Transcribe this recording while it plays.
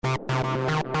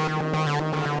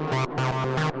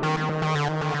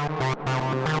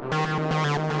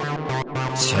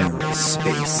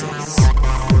TerraSpaces.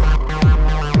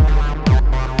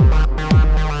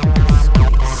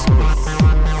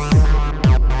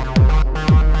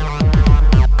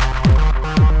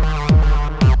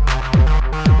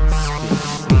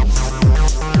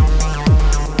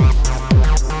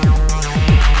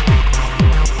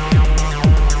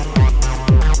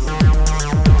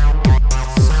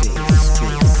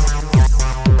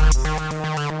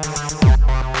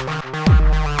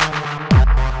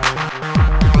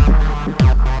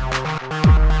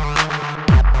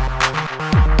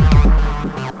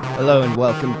 Hello and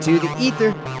welcome to The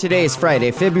Ether. Today is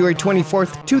Friday, February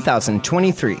 24th,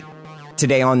 2023.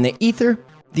 Today on The Ether,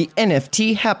 the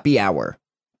NFT Happy Hour.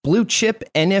 Blue Chip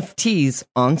NFTs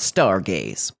on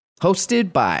Stargaze.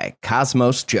 Hosted by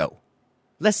Cosmos Joe.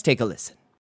 Let's take a listen.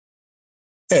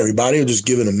 Hey everybody, I'll just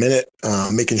give it a minute,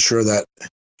 making sure that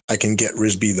I can get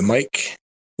Risby the mic.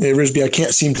 Hey Risby, I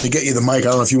can't seem to get you the mic.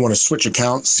 I don't know if you want to switch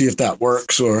accounts, see if that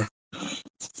works, or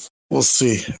we'll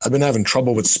see. I've been having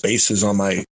trouble with spaces on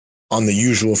the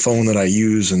usual phone that I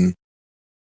use, and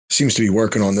seems to be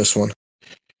working on this one.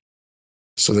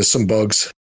 So there's some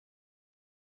bugs.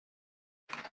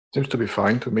 Seems to be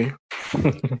fine to me.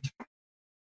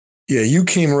 Yeah, you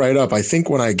came right up. I think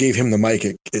when I gave him the mic,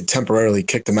 it temporarily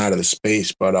kicked him out of the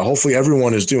space. But hopefully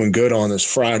everyone is doing good on this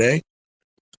Friday.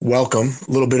 Welcome.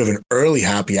 A little bit of an early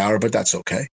happy hour, but that's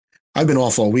okay. I've been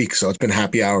off all week, so it's been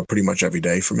happy hour pretty much every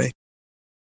day for me.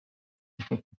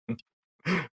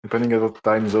 Depending on what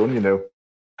time zone, you know.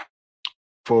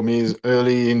 For me, it's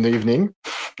early in the evening.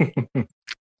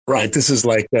 Right. This is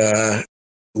like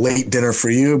late dinner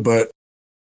for you, but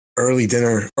early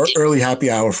dinner or early happy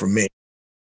hour for me.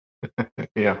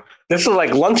 Yeah. This is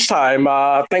like lunchtime.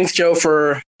 Thanks, Joe,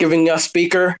 for giving us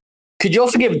speaker. Could you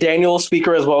also give Daniel a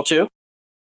speaker as well, too?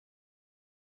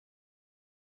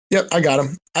 Yep, I got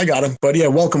him. But yeah,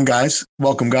 welcome, guys.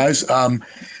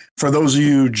 For those of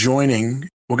you joining,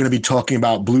 we're going to be talking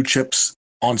about blue chips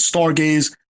on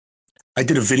Stargaze. I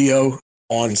did a video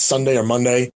on Sunday or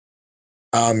Monday,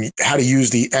 how to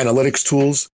use the analytics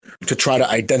tools to try to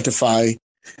identify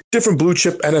different blue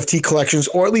chip NFT collections,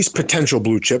 or at least potential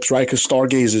blue chips, right? Because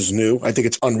Stargaze is new. I think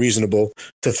it's unreasonable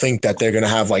to think that they're going to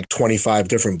have like 25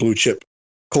 different blue chip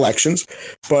collections.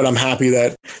 But I'm happy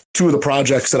that two of the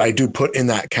projects that I do put in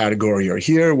that category are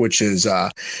here, which is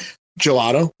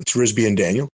Gelato, it's Risby and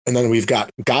Daniel. And then we've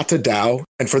got Gata DAO.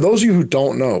 And for those of you who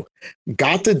don't know,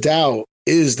 Gata DAO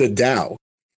is the DAO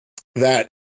that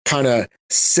kind of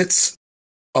sits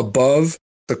above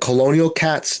the Colonial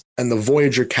Cats and the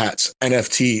Voyager Cats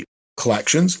NFT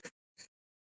collections.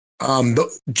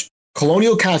 The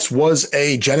Colonial Cats was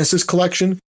a Genesis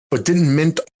collection, but didn't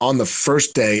mint on the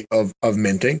first day of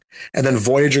minting. And then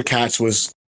Voyager Cats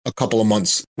was a couple of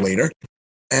months later.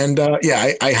 And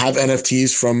I have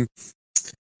NFTs from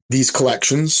these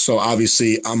collections. So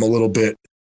obviously I'm a little bit,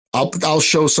 I'll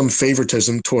show some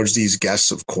favoritism towards these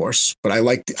guests, of course, but I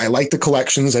like the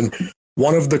collections. And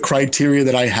one of the criteria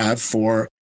that I have for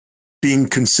being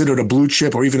considered a blue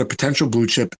chip or even a potential blue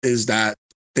chip is that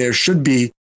there should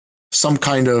be some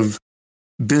kind of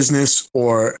business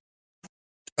or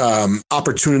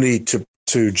opportunity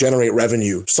to generate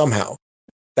revenue somehow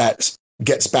that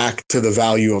gets back to the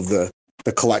value of the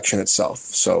collection itself.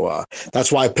 So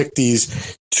that's why I picked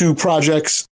these two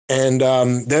projects, and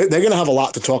they're going to have a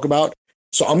lot to talk about.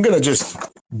 So I'm going to just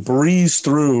breeze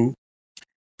through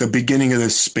the beginning of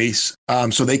this space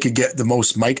so they could get the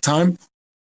most mic time.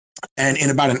 And in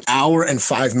about an hour and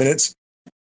 5 minutes,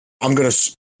 I'm going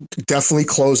to definitely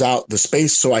close out the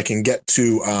space so I can get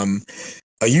to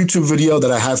a YouTube video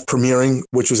that I have premiering,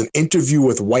 which was an interview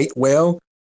with White Whale.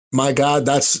 My God,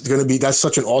 that's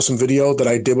such an awesome video that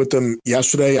I did with them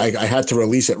yesterday. I had to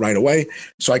release it right away,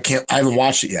 so I haven't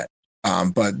watched it yet.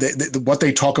 But what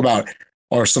they talk about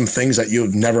are some things that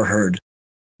you've never heard,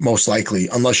 most likely,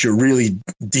 unless you're really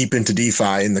deep into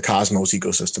DeFi in the Cosmos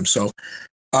ecosystem. So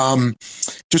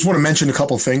just want to mention a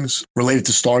couple things related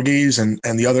to Stargaze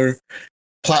and the other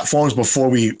platforms before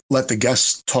we let the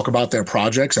guests talk about their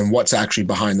projects and what's actually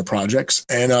behind the projects.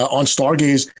 And on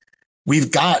Stargaze,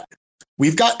 we've got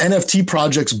NFT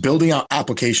projects building out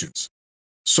applications.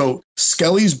 So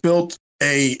Skelly's built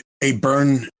a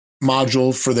burn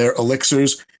module for their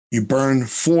elixirs. You burn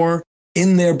 4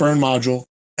 in their burn module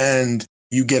and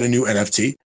you get a new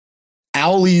NFT.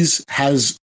 Owlies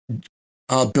has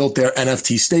built their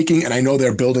NFT staking, and I know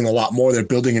they're building a lot more. They're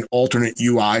building an alternate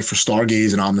UI for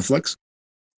Stargaze and Omniflix.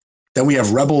 Then we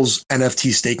have Rebels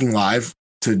NFT staking live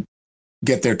to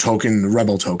get their token, the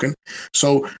Rebel token.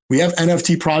 So we have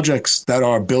NFT projects that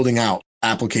are building out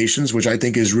applications, which I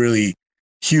think is really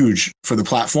huge for the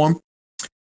platform.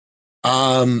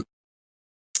 What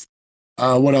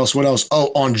else?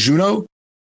 Oh, on Juno,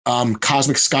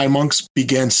 Cosmic Sky Monks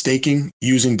began staking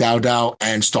using DAO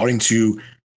and starting to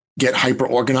get hyper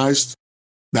organized.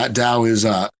 That DAO is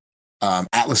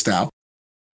Atlas DAO.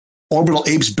 Orbital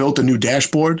Apes built a new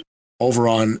dashboard over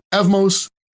on Evmos.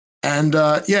 And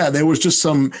there was just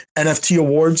some NFT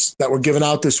awards that were given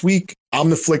out this week.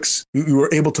 Omniflix, we were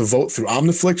able to vote through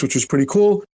Omniflix, which was pretty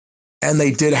cool. And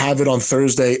they did have it on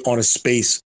Thursday on a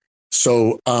space.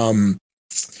 So,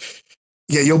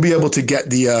 you'll be able to get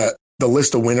the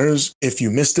list of winners if you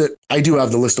missed it. I do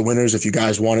have the list of winners. If you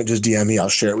guys want it, just DM me. I'll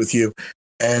share it with you.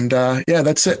 And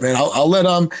that's it, man. I'll let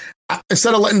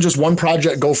instead of letting just one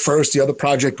project go first, the other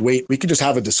project wait. We could just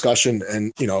have a discussion,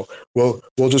 and we'll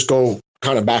just go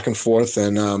kind of back and forth.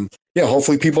 And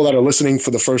hopefully, people that are listening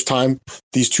for the first time,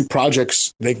 these two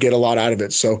projects, they get a lot out of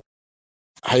it. So,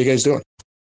 how you guys doing?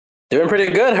 Doing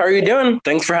pretty good. How are you doing?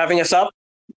 Thanks for having us up.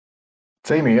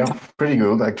 Same here. Pretty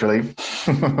good, actually.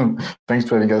 Thanks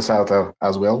for having us out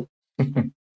as well.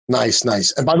 Nice.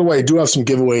 And by the way, I do have some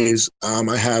giveaways. I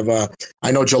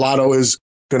know Gelato is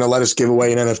going to let us give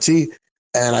away an NFT,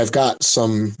 and I've got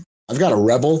a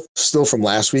Rebel still from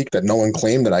last week that no one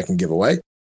claimed that I can give away.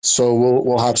 So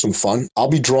we'll have some fun. I'll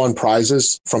be drawing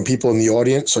prizes from people in the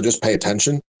audience, so just pay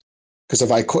attention. Because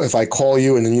if I call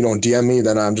you and then you don't DM me,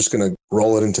 then I'm just going to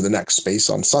roll it into the next space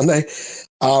on Sunday.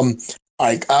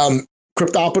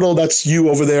 Cryptopital, that's you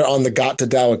over there on the Got to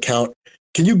DAO account.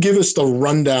 Can you give us the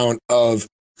rundown of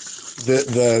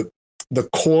the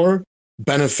core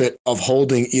benefit of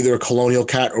holding either a Colonial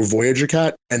Cat or Voyager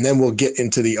Cat, and then we'll get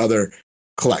into the other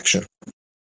collection?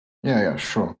 Yeah,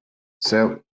 sure.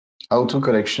 So our two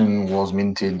collection was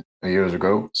minted years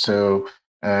ago. So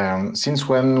since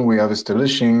when we are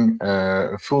establishing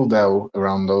a full DAO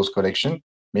around those collection,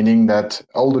 meaning that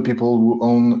all the people who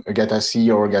own a Gata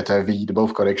C or a Gata V, the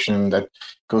both collection that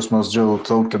Cosmos Joe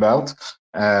talked about,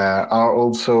 are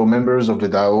also members of the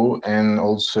DAO and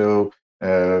also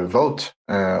vote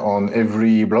on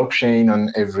every blockchain, on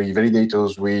every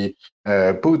validators we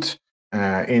put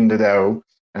in the DAO.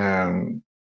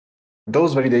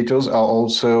 Those validators are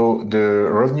also the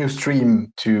revenue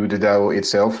stream to the DAO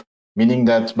itself, meaning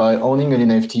that by owning an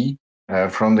NFT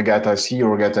from the Gata C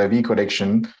or Gata V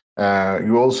collection,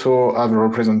 you also have a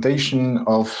representation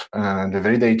of the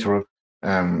validator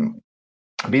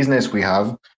business we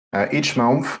have each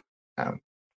month.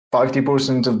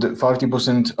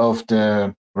 50% of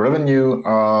the revenue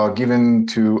are given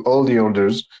to all the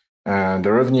holders.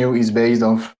 The revenue is based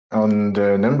on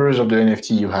the numbers of the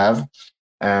NFT you have.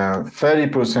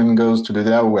 30% goes to the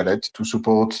DAO wallet to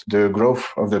support the growth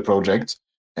of the project,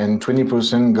 and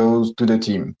 20% goes to the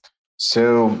team.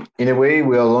 So in a way,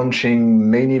 we are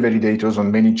launching many validators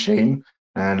on many chains,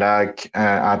 like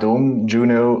Atom,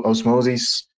 Juno,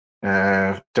 Osmosis,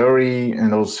 Tori,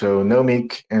 and also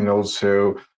Nomic, and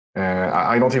also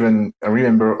I don't even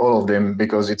remember all of them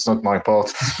because it's not my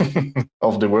part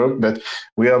of the work, but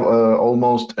we have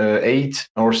almost 8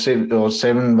 or 7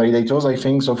 validators, I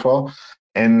think, so far.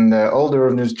 And all the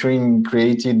revenue stream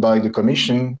created by the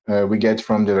commission we get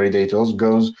from the validators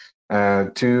goes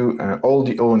to all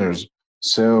the owners.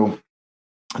 So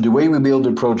the way we build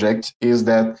the project is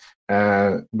that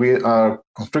we are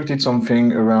constructed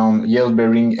something around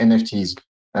yield-bearing NFTs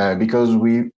because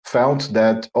we found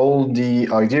that all the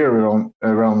idea around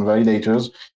validators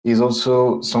is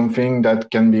also something that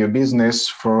can be a business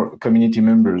for community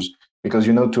members. Because,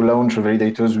 to launch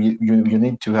validators, you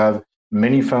need to have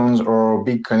many funds or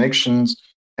big connections.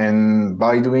 And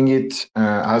by doing it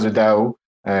as a DAO,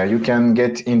 you can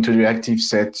get into the active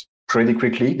set pretty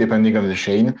quickly, depending on the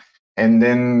chain, and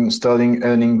then starting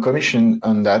earning commission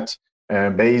on that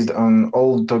based on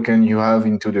all token you have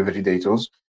into the validators.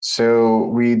 So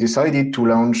we decided to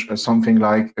launch something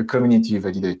like a community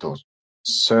validators.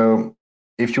 So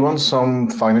if you want some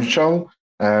financial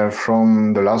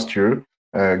from the last year,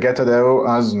 GataDAO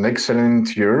has an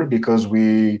excellent year because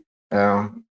we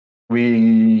have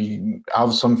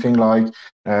something like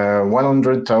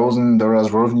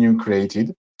 $100,000 revenue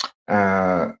created.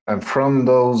 And from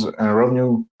those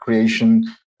revenue creation,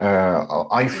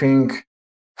 I think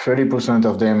 30%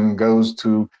 of them goes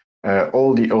to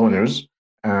all the owners.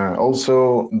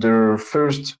 Also, the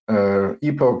first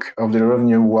epoch of the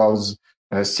revenue was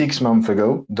 6 months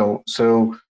ago, though.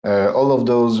 So all of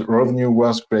those revenue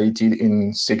was created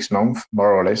in 6 months,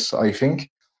 more or less, I think.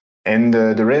 And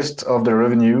the rest of the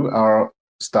revenue are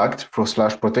stacked for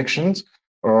slash protections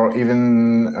or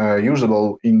even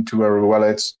usable into our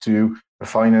wallets to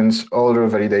finance other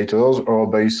validators or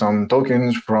based on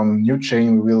tokens from new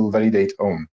chain we will validate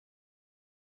on.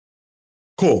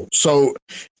 Cool. So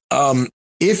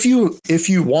if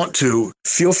you want to,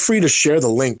 feel free to share the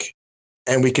link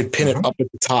and we could pin it up at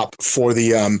the top for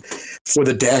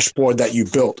the dashboard that you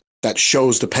built that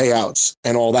shows the payouts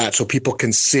and all that, so people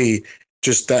can see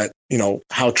just that,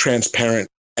 how transparent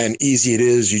and easy it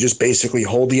is. You just basically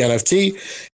hold the NFT,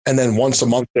 and then once a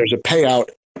month there's a payout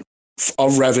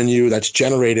of revenue that's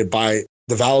generated by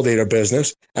the validator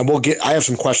business. And I have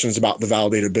some questions about the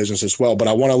validator business as well, but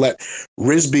I want to let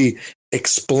Rizby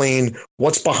explain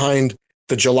what's behind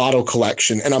the gelato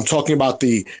collection. And I'm talking about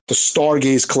the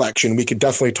Stargaze collection. We could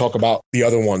definitely talk about the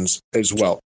other ones as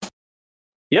well.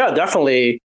 Yeah,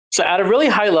 definitely. So at a really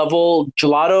high level,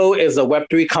 Gelato is a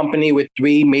Web3 company with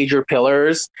three major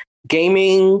pillars: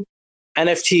 gaming,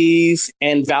 NFTs,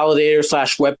 and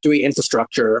validator/Web3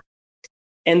 infrastructure.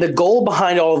 And the goal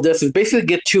behind all of this is basically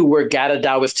get to where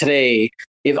GataDAO is today.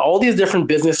 Is all these different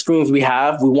business streams we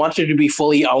have, we want it to be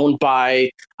fully owned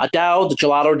by a DAO, the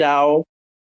Gelato DAO,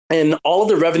 and all of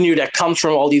the revenue that comes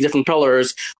from all these different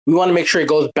pillars, we want to make sure it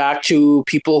goes back to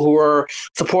people who are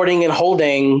supporting and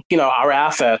holding, our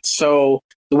assets. So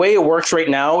the way it works right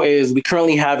now is we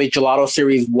currently have a Gelato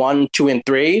Series 1, 2, and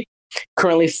 3.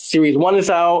 Currently, Series 1 is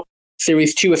out.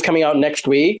 Series 2 is coming out next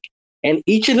week. And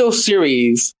each of those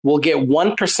series will get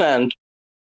 1%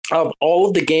 of all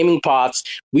of the gaming pots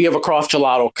we have across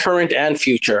Gelato, current and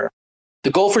future.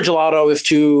 The goal for Gelato is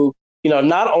to,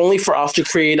 not only for us to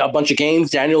create a bunch of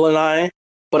games, Daniel and I,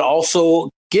 but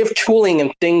also give tooling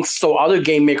and things so other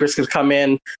game makers can come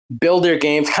in, build their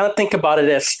games, kind of think about it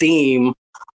as Steam,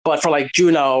 but for like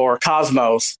Juno or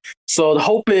Cosmos. So the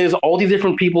hope is all these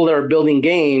different people that are building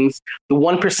games, the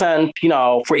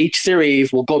 1%, for each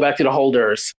series will go back to the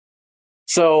holders.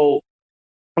 So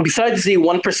besides the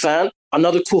 1%,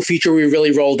 another cool feature we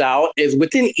really rolled out is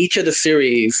within each of the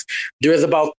series, there is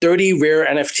about 30 rare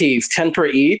NFTs, 10 per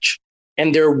each,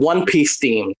 and they're One Piece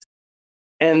themed.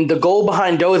 And the goal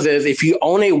behind those is if you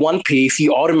own a One Piece,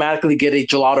 you automatically get a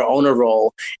Gelato owner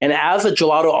role. And as a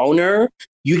Gelato owner,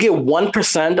 you get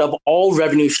 1% of all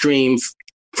revenue streams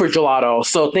for Gelato.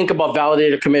 So think about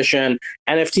validator commission,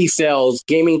 NFT sales,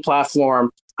 gaming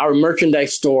platform, our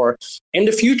merchandise store. In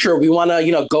the future, we want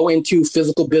to, go into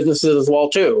physical businesses as well,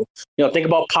 too. Think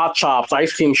about pot shops,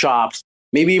 ice cream shops,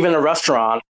 maybe even a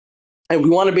restaurant. And we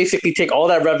want to basically take all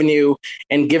that revenue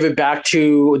and give it back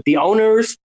to the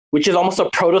owners, which is almost a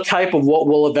prototype of what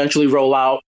will eventually roll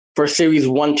out for Series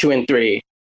 1, 2, and 3.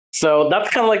 So that's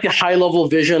kind of like the high-level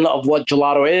vision of what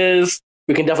Gelato is.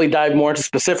 We can definitely dive more into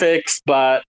specifics,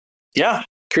 but yeah,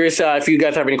 curious if you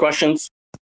guys have any questions.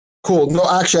 Cool. No,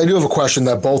 actually, I do have a question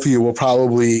that both of you will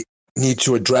probably need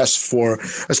to address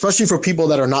especially for people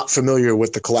that are not familiar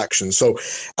with the collection. So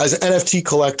as an NFT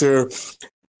collector,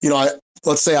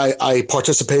 let's say I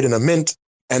participate in a mint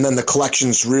and then the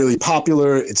collection's really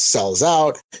popular. It sells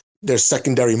out. There's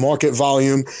secondary market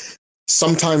volume.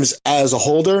 Sometimes as a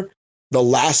holder, the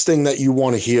last thing that you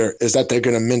want to hear is that they're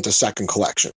going to mint a second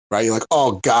collection, right? You're like,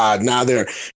 oh God, now they're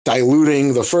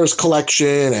diluting the first collection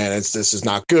and this is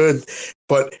not good.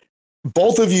 But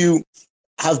both of you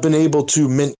have been able to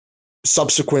mint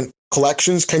subsequent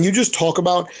collections. Can you just talk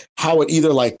about how it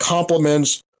either like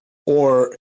complements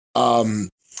or kind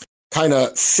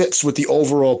of fits with the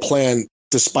overall plan,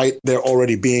 despite there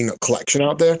already being a collection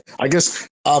out there? I guess,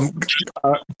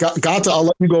 Gata, I'll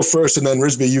let you go first, and then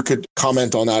Rizby, you could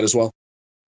comment on that as well.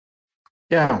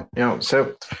 Yeah.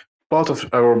 So part of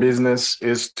our business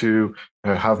is to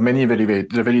have many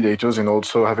validators and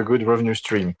also have a good revenue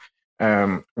stream.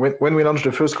 When we launched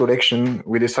the first collection,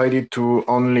 we decided to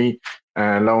only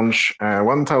launch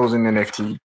 1,000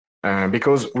 NFT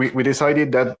because we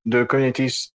decided that the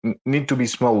communities need to be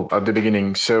small at the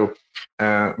beginning. So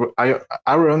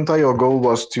our entire goal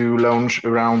was to launch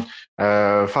around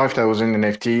 5,000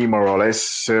 NFT, more or less,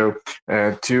 so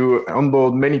to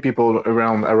onboard many people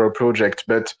around our project.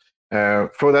 But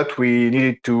for that, we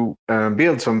needed to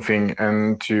build something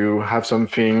and to have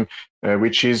something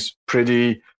which is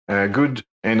pretty good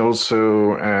and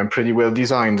also pretty well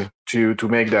designed to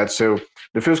make that. So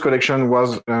the first collection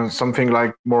was something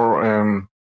like more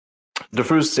the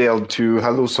first sale to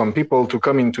allow some people to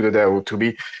come into the DAO, to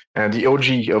be the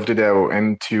OG of the DAO,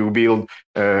 and to build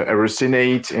a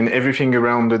Senate and everything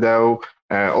around the DAO,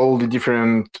 all the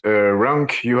different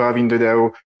rank you have in the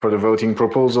DAO for the voting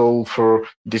proposal, for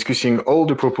discussing all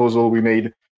the proposal we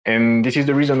made. And this is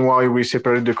the reason why we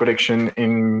separated the collection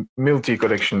in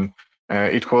multi-collection.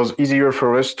 It was easier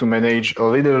for us to manage a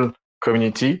little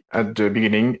community at the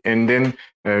beginning and then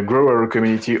grow our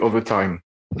community over time.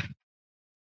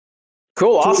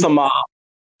 Cool, awesome.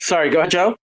 Sorry, go ahead,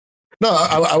 Joe. No,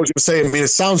 I was going to say, I mean, it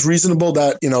sounds reasonable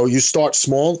that, you start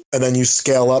small and then you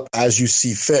scale up as you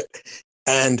see fit.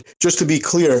 And just to be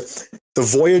clear, the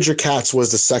Voyager Cats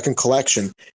was the second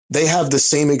collection. They have the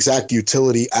same exact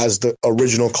utility as the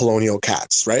original Colonial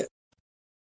Cats, right?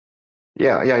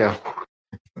 Yeah.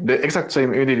 The exact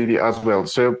same utility as well.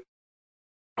 So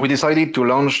we decided to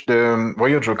launch the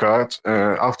Voyager card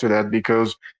after that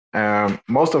because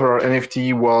most of our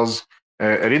NFT was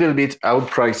a little bit out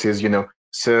prices,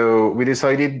 So we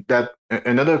decided that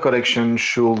another collection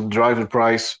should drive the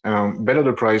price, better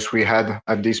the price we had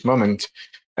at this moment.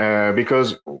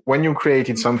 Because when you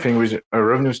created something with a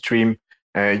revenue stream,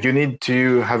 you need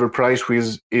to have a price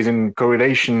which is in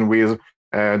correlation with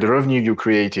the revenue you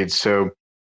created. So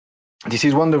this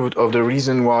is one of the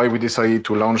reasons why we decided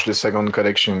to launch the second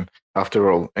collection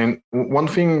after all. And one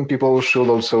thing people should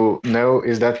also know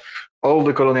is that all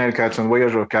the Colonial Cats and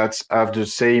Voyager Cats have the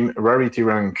same rarity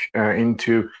rank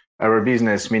into our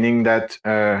business, meaning that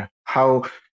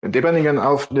depending on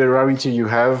how the rarity you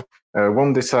have,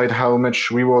 won't decide how much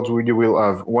rewards you will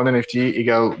have. One NFT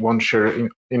equal one share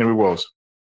in rewards.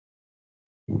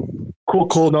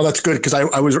 Cool. No, that's good because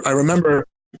I remember.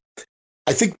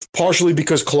 I think partially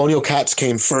because Colonial Cats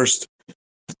came first,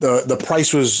 the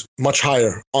price was much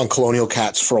higher on Colonial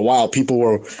Cats for a while. People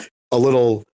were a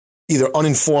little either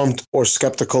uninformed or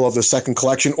skeptical of the second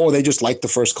collection, or they just liked the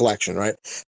first collection, right?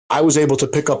 I was able to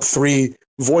pick up 3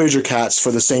 Voyager Cats for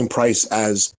the same price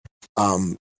as a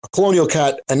Colonial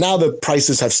Cat, and now the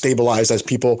prices have stabilized as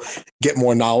people get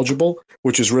more knowledgeable,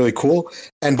 which is really cool.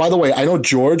 And by the way, I know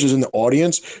George is in the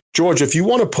audience. George, if you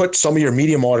want to put some of your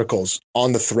Medium articles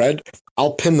on the thread,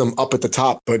 I'll pin them up at the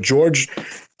top. But George,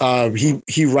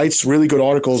 he writes really good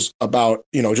articles about,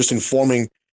 just informing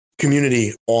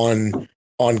community on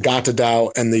Gata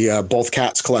DAO and the both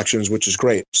Cats collections, which is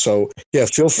great. So yeah,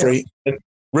 feel free. Yeah.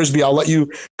 Rizby, I'll let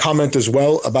you comment as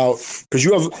well about, because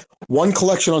you have one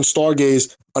collection on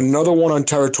Stargaze, another one on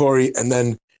Territory, and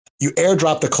then you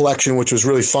airdropped the collection, which was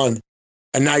really fun.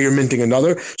 And now you're minting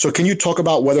another. So can you talk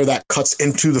about whether that cuts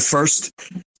into the first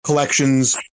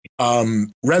collection's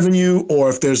revenue or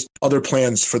if there's other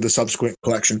plans for the subsequent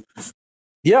collection?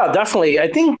 Yeah, definitely.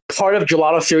 I think part of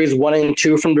Gelato Series 1 and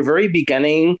 2, from the very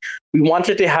beginning, we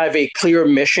wanted to have a clear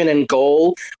mission and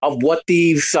goal of what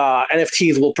these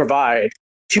NFTs will provide.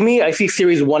 To me, I see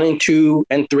Series 1 and 2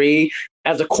 and 3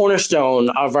 as a cornerstone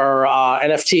of our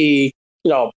NFT,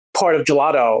 part of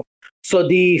Gelato. So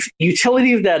the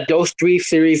utilities that those 3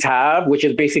 series have, which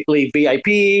is basically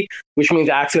VIP, which means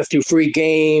access to free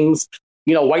games,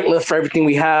 whitelist for everything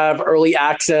we have, early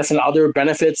access, and other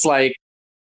benefits like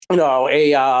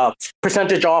a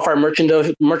percentage off our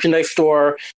merchandise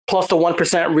store, plus the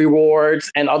 1%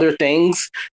 rewards and other things.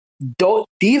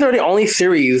 These are the only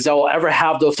series that will ever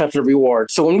have those types of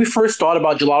rewards. So when we first thought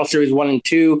about Gelato Series 1 and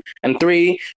 2 and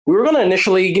 3, we were going to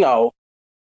initially,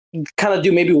 kind of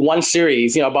do maybe one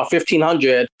series, about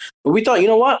 1,500. But we thought,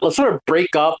 what? Let's sort of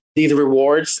break up these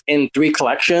rewards in 3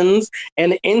 collections.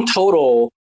 And in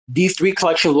total, these 3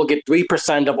 collections will get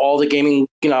 3% of all the gaming,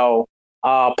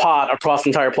 pot across the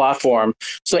entire platform.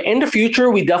 So in the future,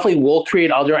 we definitely will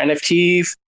create other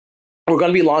NFTs. We're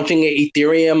going to be launching an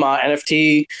Ethereum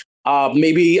NFT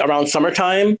maybe around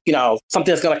summertime,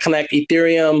 something that's going to connect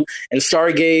Ethereum and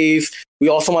Stargaze. We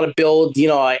also want to build,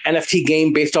 an NFT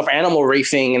game based off animal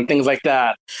racing and things like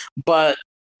that. But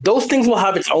those things will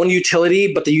have its own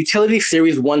utility, but the utility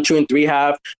series 1, 2, and 3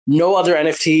 have no other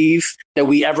NFTs that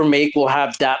we ever make will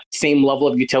have that same level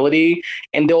of utility.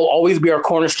 And they'll always be our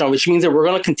cornerstone, which means that we're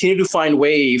going to continue to find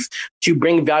ways to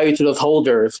bring value to those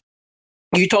holders.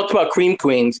 You talked about Cream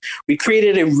Queens. We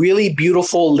created a really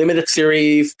beautiful limited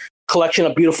series collection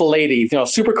of beautiful ladies,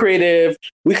 super creative.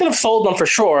 We could have sold them for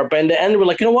sure, but in the end, we're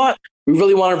like, what? We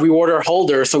really want to reward our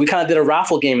holders. So we kind of did a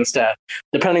raffle game instead.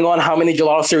 Depending on how many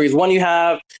Gelato Series 1 you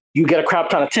have, you get a crap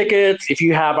ton of tickets. If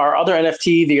you have our other NFTs,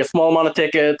 you get a small amount of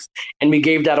tickets, and we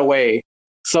gave that away.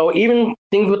 So even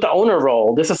things with the owner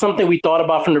role, this is something we thought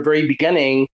about from the very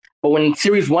beginning, but when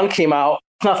Series 1 came out,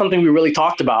 it's not something we really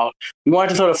talked about. We wanted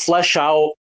to sort of flesh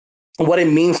out what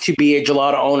it means to be a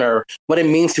Gelato owner, what it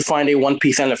means to find a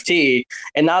one-piece NFT.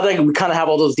 And now that we kind of have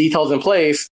all those details in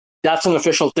place, that's an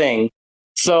official thing.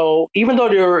 So even though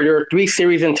there are 3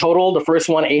 series in total, the first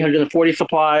one, 840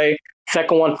 supply,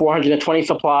 second one, 420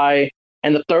 supply,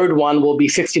 and the third one will be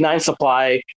 69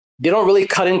 supply, they don't really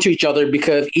cut into each other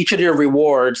because each of their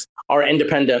rewards are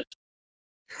independent.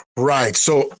 Right.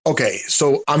 So, okay.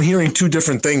 So I'm hearing 2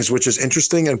 different things, which is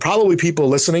interesting. And probably people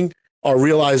listening are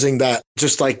realizing that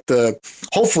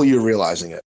hopefully you're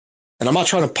realizing it. And I'm not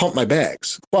trying to pump my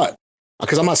bags, but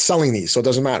because I'm not selling these, so it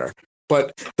doesn't matter.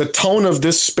 but the tone of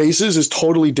this spaces is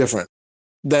totally different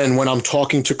than when I'm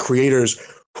talking to creators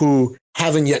who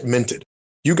haven't yet minted.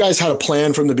 You guys had a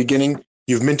plan from the beginning.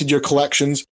 You've minted your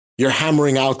collections. You're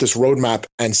hammering out this roadmap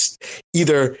and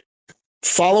either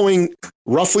following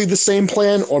roughly the same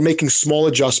plan or making small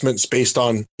adjustments based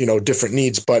on, different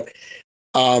needs. But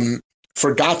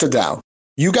for GataDAO,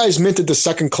 you guys minted the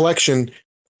second collection,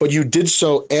 but you did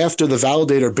so after the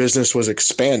validator business was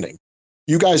expanding.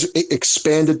 You guys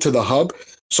expanded to the hub.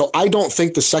 So I don't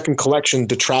think the second collection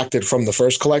detracted from the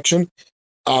first collection.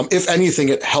 If anything,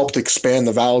 it helped expand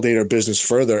the validator business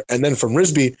further. And then from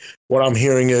Rizby, what I'm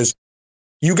hearing is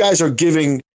you guys are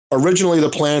giving, originally the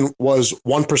plan was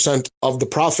 1% of the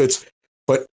profits,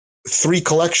 but 3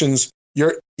 collections,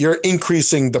 you're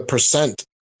increasing the percent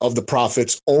of the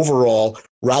profits overall,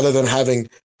 rather than having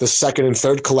the second and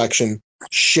third collection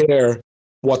share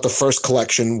what the first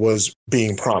collection was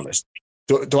being promised.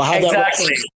 Do I have exactly.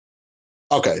 that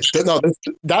right? Okay. No,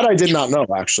 that I did not know,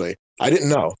 actually. I didn't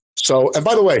know. So, and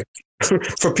by the way,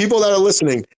 for people that are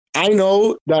listening, I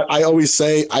know that I always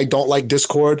say I don't like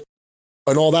Discord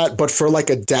and all that, but for like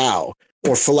a DAO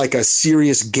or for like a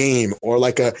serious game or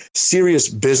like a serious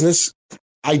business,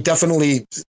 I definitely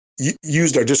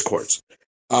use their Discords.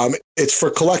 It's for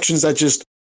collections that just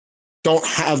don't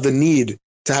have the need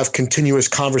to have continuous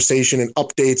conversation and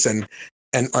updates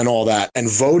and all that and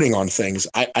voting on things.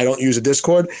 I don't use a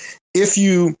Discord. If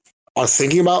you are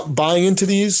thinking about buying into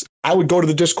these, I would go to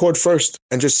the Discord first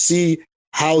and just see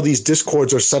how these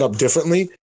Discords are set up differently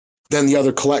than the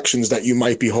other collections that you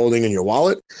might be holding in your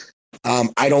wallet.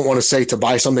 I don't want to say to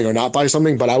buy something or not buy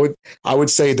something, but I would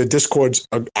say the Discords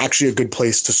are actually a good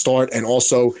place to start, and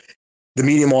also the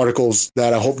Medium articles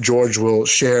that I hope George will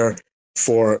share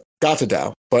for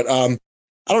GataDAO. But I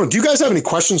don't know. Do you guys have any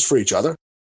questions for each other?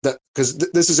 Because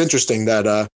this is interesting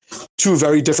that 2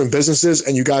 very different businesses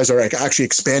and you guys are actually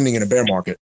expanding in a bear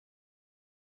market.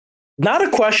 Not a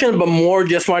question, but more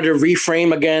just wanted to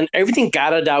reframe again. Everything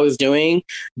GataDAO is doing,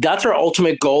 that's our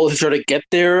ultimate goal, is to sort of get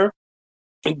there.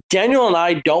 Daniel and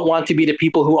I don't want to be the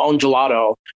people who own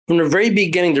Gelato. From the very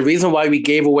beginning, the reason why we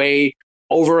gave away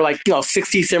over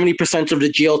 60, 70% of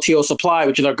the GLTO supply,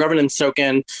 which is our governance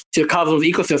token, to the Cosmos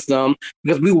ecosystem,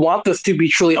 because we want this to be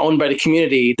truly owned by the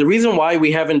community. The reason why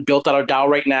we haven't built out our DAO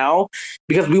right now,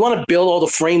 because we want to build all the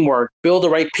framework, build the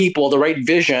right people, the right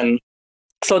vision,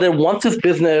 so that once this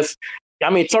business,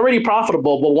 it's already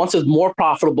profitable, but once it's more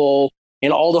profitable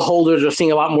and all the holders are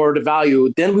seeing a lot more of the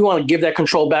value, then we want to give that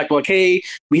control back. Like, hey,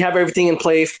 we have everything in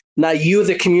place. Now you as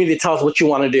a community tell us what you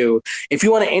want to do. If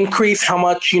you want to increase how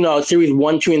much, series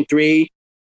 1, 2, and 3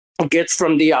 gets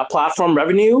from the platform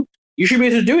revenue, you should be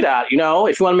able to do that.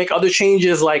 If you want to make other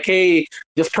changes, like, hey,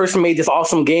 this person made this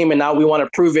awesome game and now we want to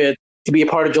prove it to be a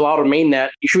part of Gelato mainnet,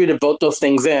 you should be able to vote those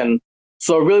things in.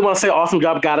 So I really want to say awesome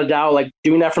job, GataDAO,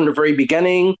 doing that from the very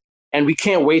beginning. And we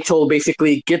can't wait till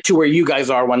basically get to where you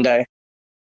guys are one day.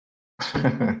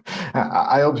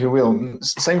 I hope you will.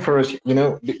 Same for us.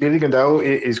 Building a DAO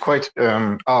is quite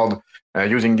hard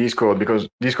using Discord, because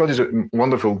Discord is a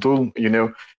wonderful tool,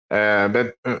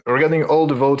 but regarding all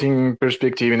the voting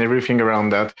perspective and everything around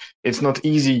that, it's not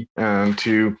easy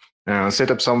to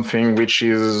set up something which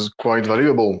is quite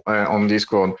valuable on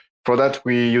Discord. For that,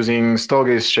 we're using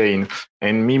Stargaze chain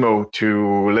and Mimo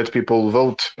to let people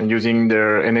vote using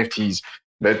their NFTs.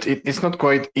 But it's not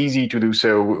quite easy to do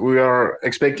so. We are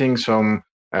expecting some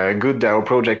good DAO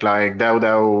project like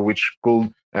DAO, which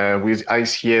could, with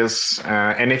ICS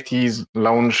NFTs,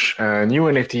 launch new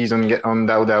NFTs on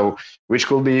DAO, which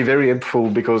could be very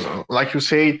helpful, because, like you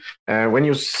say, when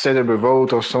you set up a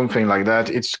vote or something like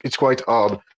that, it's quite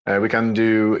hard. We can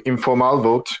do informal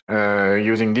vote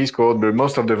using Discord, but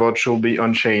most of the vote should be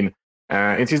on-chain.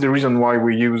 It is the reason why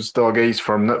we use Stargaze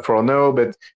for now,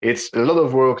 but it's a lot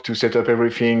of work to set up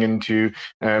everything and to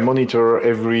monitor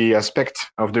every aspect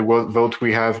of the vote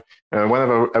we have. One of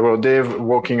our dev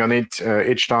working on it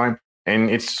each time, and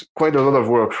it's quite a lot of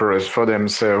work for them.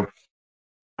 So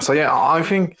yeah, I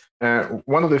think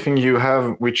one of the things you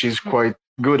have, which is quite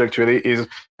good actually, is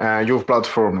your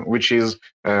platform, which is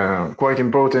quite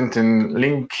important, and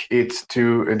link it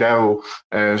to a DAO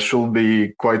should be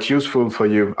quite useful for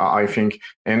you, I think.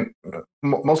 And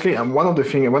mostly, one of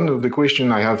the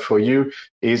question I have for you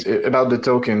is about the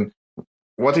token.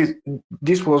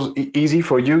 This was easy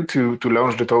for you to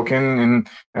launch the token,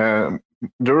 and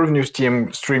the revenue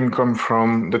stream come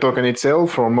from the token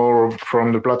itself or more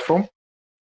from the platform?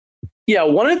 Yeah,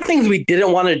 one of the things we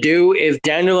didn't want to do is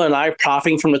Daniel and I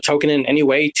profiting from the token in any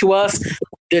way. To us,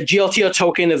 the GLTO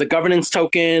token is a governance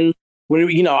token.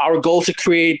 our goal is to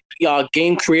create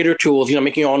game creator tools,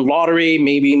 making your own lottery,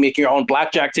 maybe making your own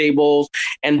blackjack tables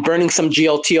and burning some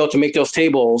GLTO to make those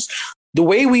tables. The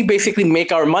way we basically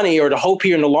make our money, or the hope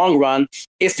here in the long run,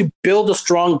 is to build a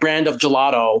strong brand of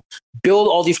gelato, build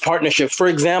all these partnerships. For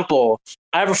example,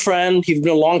 I have a friend, he's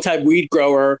been a long-time weed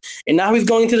grower, and now he's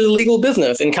going into the legal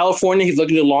business. In California, he's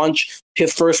looking to launch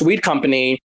his first weed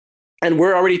company. And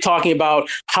we're already talking about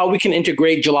how we can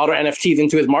integrate gelato NFTs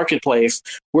into his marketplace,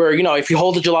 where, if you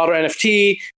hold a gelato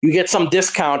NFT, you get some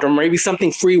discount or maybe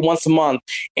something free once a month.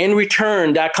 In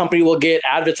return, that company will get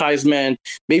advertisement,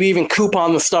 maybe even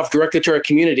coupon the stuff directly to our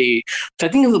community. So I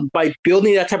think by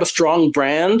building that type of strong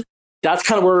brand, that's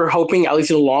kind of where we're hoping, at least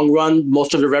in the long run,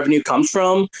 most of the revenue comes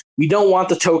from. We don't want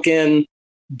the token,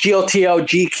 GLTO,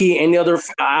 G-Key, any other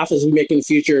assets we make in the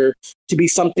future to be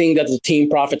something that the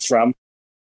team profits from.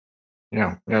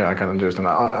 Yeah, I can understand.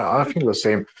 I think the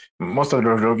same. Most of the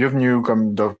revenue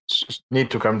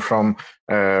need to come from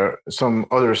some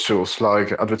other source,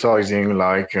 like advertising,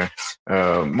 like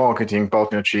marketing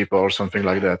partnership or something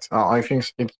like that. I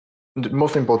think it's the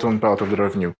most important part of the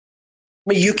revenue.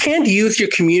 But you can't use your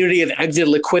community as exit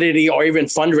liquidity or even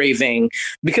fundraising,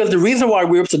 because the reason why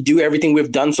we're able to do everything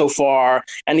we've done so far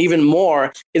and even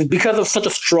more is because of such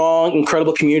a strong,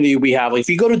 incredible community we have. Like, if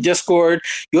you go to Discord,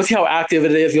 you'll see how active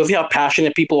it is. You'll see how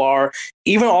passionate people are,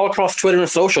 even all across Twitter and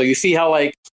social. You see how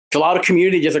gelato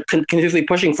community just are continuously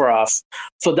pushing for us.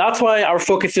 So that's why our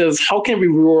focus is how can we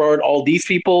reward all these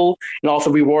people and also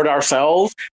reward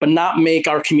ourselves, but not make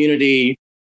our community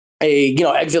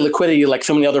exit liquidity like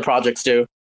so many other projects do.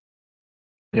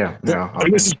 Yeah.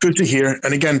 This is good to hear.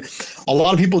 And again, a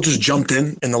lot of people just jumped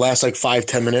in the last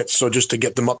 5-10 minutes. So just to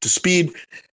get them up to speed,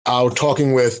 we're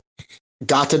talking with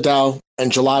GataDAO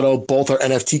and Gelato. Both are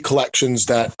NFT collections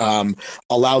that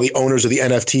allow the owners of the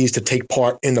NFTs to take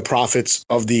part in the profits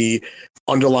of the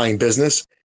underlying business.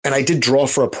 And I did draw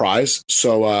for a prize.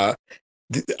 So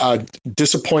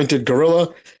Disappointed Gorilla,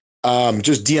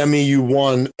 just DM me you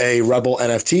won a Rebel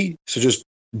NFT. So just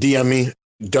DM me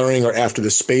during or after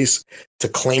the space to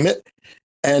claim it.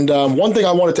 And one thing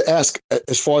I wanted to ask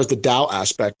as far as the DAO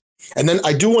aspect, and then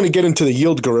I do want to get into the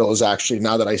Yield Gorillas, actually,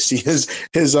 now that I see his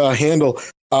handle.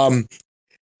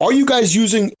 Are you guys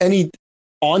using any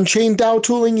on-chain DAO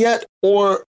tooling yet?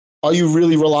 Or are you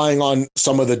really relying on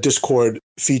some of the Discord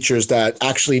features that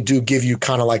actually do give you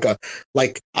kind of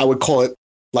I would call it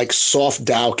soft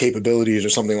DAO capabilities or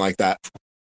something like that?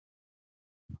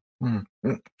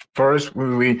 First,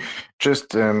 we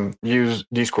just use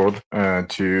Discord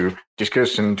to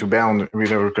discuss and to bound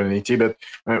with our community, but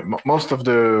most of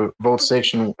the vote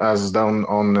section is done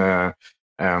on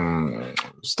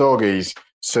Stargaze.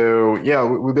 So yeah,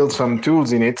 we built some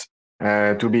tools in it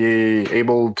to be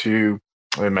able to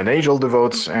manage all the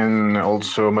votes and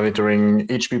also monitoring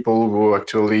each people who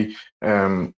actually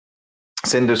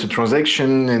send us a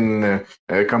transaction and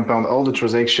compound all the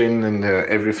transaction and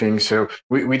everything. So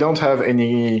we don't have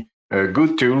any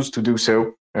good tools to do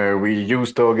so. We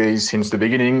use Stargaze since the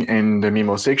beginning in the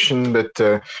Memo section, but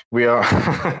we are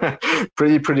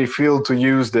pretty thrilled to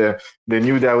use the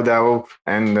new DAO,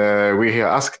 and we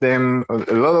ask them a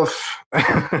lot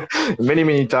of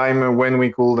many times when we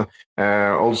could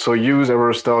also use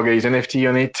our Stargaze NFT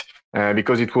on it.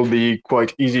 Because it will be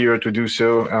quite easier to do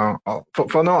so.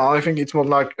 For now, I think it's more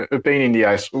like a pain in the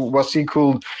ass. Wasi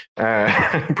could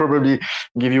probably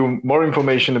give you more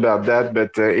information about that,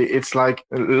 but it's like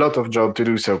a lot of job to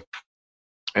do so.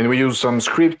 And we use some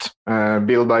script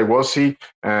built by Wasi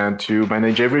to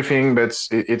manage everything, but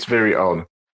it's very hard.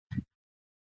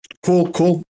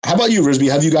 Cool. How about you, Rizby?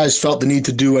 Have you guys felt the need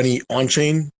to do any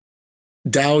on-chain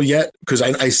DAO yet? Because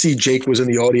I see Jake was in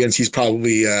the audience. He's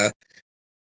probably...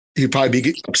 he'd probably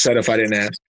be upset if I didn't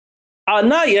ask.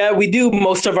 Not yet. We do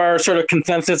most of our sort of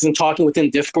consensus and talking within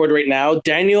Discord right now.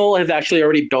 Daniel has actually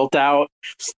already built out,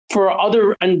 for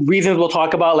other reasons we'll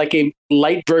talk about, a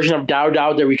light version of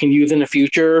DAO that we can use in the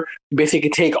future. Basically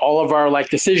take all of our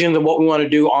decisions and what we want to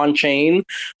do on chain.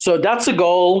 So that's the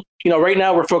goal. Right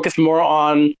now we're focused more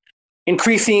on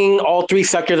increasing all three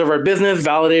sectors of our business: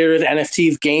 validators,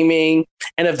 NFTs, gaming,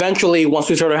 and eventually, once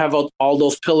we sort of have all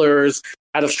those pillars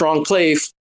at a strong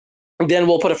place, then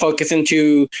we'll put a focus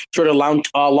into sort of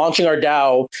launching our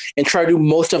DAO and try to do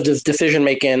most of this decision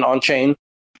making on chain.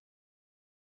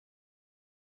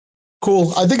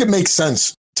 Cool. I think it makes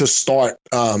sense to start.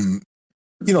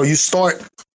 You start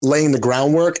laying the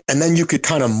groundwork, and then you could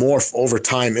kind of morph over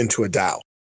time into a DAO,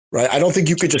 right? I don't think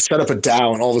you could just set up a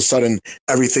DAO and all of a sudden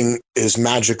everything is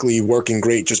magically working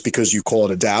great just because you call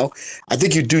it a DAO. I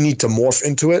think you do need to morph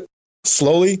into it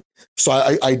slowly. So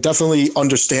I definitely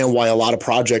understand why a lot of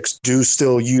projects do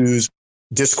still use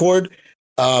Discord.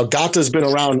 Gata's been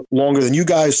around longer than you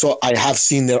guys, so I have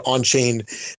seen their on-chain.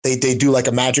 They do like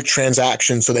a magic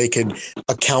transaction, so they can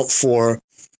account for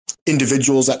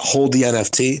individuals that hold the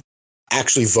NFT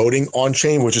actually voting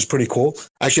on-chain, which is pretty cool.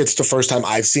 Actually, it's the first time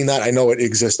I've seen that. I know it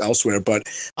exists elsewhere, but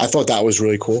I thought that was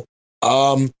really cool.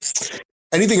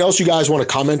 Anything else you guys want to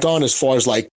comment on as far as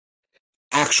like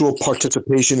actual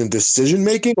participation in decision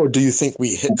making, or do you think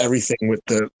we hit everything with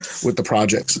the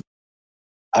projects?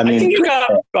 I mean, I think you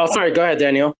got. Oh, sorry. Go ahead,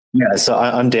 Daniel. Yeah, so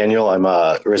I'm Daniel. I'm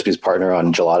Rispy's partner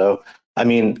on Gelato. I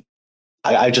mean,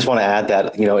 I just want to add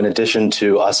that, in addition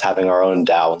to us having our own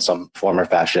DAO in some form or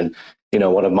fashion,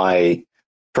 one of my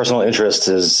personal interests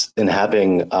is in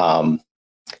having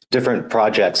different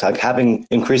projects, like having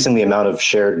increasing the amount of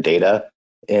shared data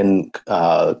in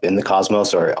the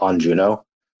Cosmos or on Juno.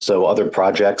 So other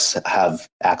projects have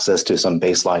access to some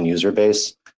baseline user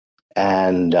base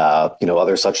and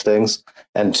other such things,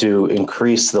 and to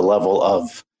increase the level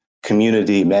of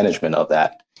community management of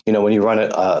that. When you run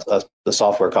a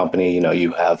software company,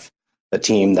 you have a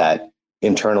team that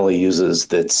internally uses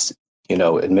its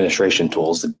administration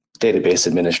tools, the database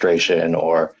administration,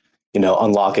 or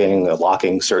unlocking or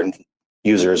locking certain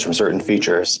users from certain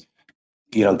features.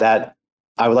 That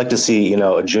I would like to see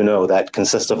a Juno that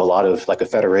consists of a lot of, like, a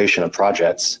federation of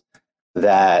projects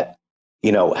that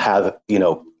have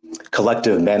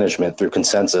collective management through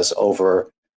consensus over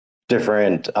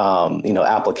different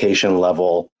application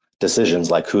level decisions,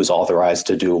 like who's authorized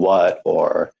to do what,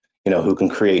 or who can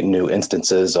create new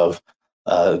instances of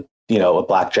a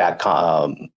blackjack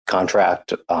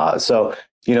contract. So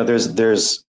there's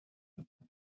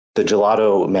the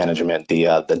Gelato management, the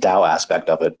DAO aspect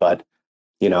of it, but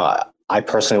I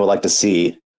personally would like to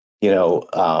see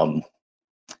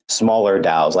smaller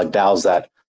DAOs, like DAOs that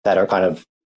are kind of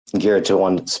geared to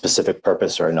one specific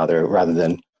purpose or another, rather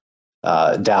than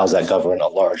DAOs that govern a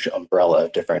large umbrella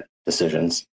of different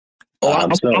decisions. I'm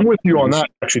with you on that,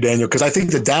 actually, Daniel, because I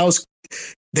think the DAOs,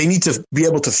 they need to be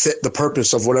able to fit the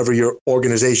purpose of whatever your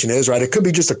organization is, right? It could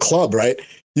be just a club, right?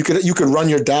 You could run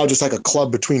your DAO just like a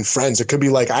club between friends. It could be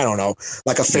like, I don't know,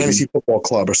 like a fantasy football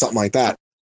club or something like that.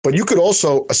 But you could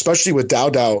also, especially with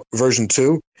DAO version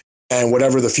 2 and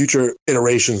whatever the future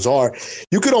iterations are,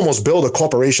 you could almost build a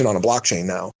corporation on a blockchain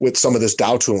now with some of this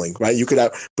DAO tooling, right? You could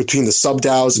have between the sub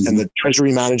DAOs and the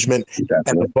treasury management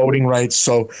and the voting rights.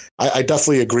 So I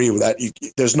definitely agree with that.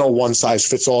 There's no one size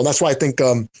fits all. And that's why I think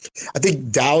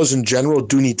DAOs in general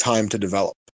do need time to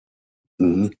develop.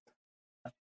 Mm-hmm.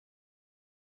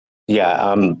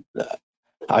 Yeah.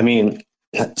 I mean,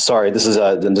 sorry, this is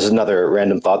another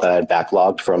random thought that I had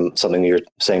backlogged from something you were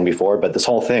saying before, but this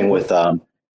whole thing with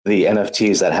the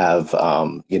NFTs that have,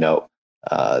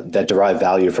 that derive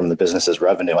value from the business's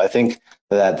revenue. I think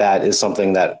that is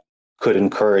something that could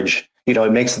encourage,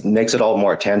 it makes it all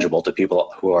more tangible to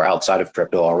people who are outside of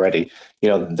crypto already.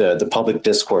 The public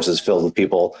discourse is filled with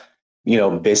people,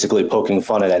 basically poking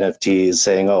fun at NFTs,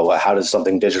 saying, "Oh, how does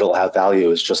something digital have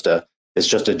value? It's just a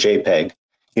JPEG,"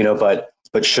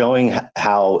 but showing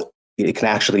how it can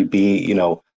actually be,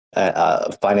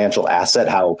 a financial asset,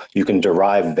 how you can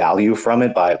derive value from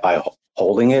it by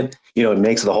holding it, it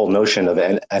makes the whole notion of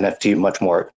an NFT much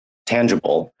more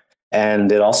tangible.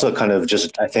 And it also kind of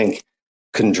just, I think,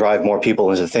 can drive more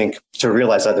people to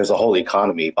realize that there's a whole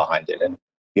economy behind it, and,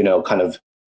 kind of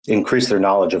increase their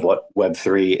knowledge of what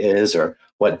Web3 is or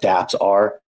what dApps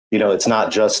are. It's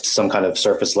not just some kind of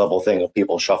surface level thing of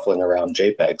people shuffling around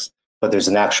JPEGs, but there's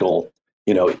an actual,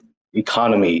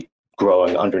 economy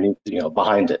growing underneath,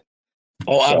 behind it.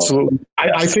 Oh, absolutely.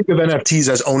 I think of NFTs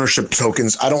as ownership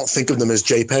tokens. I don't think of them as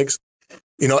JPEGs.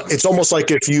 It's almost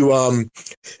like if you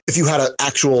had an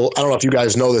actual, I don't know if you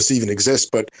guys know this even exists,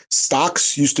 but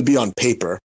stocks used to be on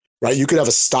paper, right? You could have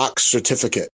a stock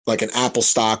certificate, like an Apple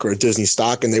stock or a Disney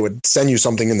stock, and they would send you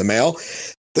something in the mail.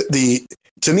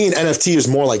 To me, an NFT is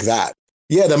more like that.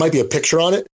 Yeah, there might be a picture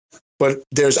on it, but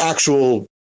there's actual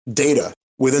data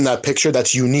within that picture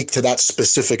that's unique to that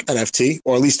specific NFT,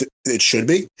 or at least it should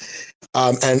be.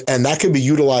 And that can be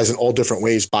utilized in all different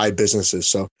ways by businesses.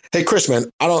 So, hey, Chris, man,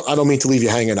 I don't mean to leave you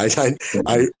hanging. I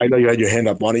know you had your hand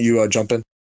up. Why don't you jump in?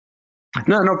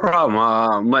 No problem.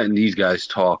 I'm letting these guys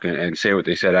talk and say what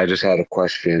they said. I just had a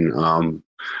question.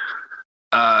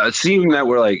 Seeing that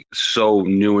we're like so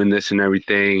new in this and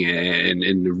everything, and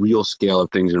in the real scale of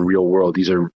things in real world,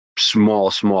 these are small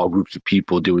groups of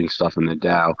people doing stuff in the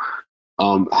DAO.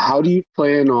 How do you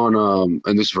plan on,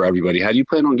 and this is for everybody, how do you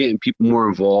plan on getting people more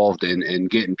involved and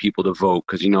getting people to vote?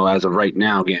 Because, as of right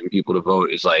now, getting people to vote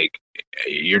is like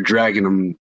you're dragging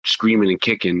them screaming and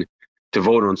kicking to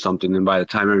vote on something. And by the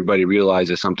time everybody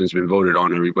realizes something's been voted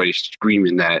on, everybody's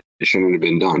screaming that it shouldn't have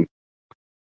been done.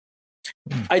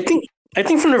 I think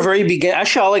from the very beginning.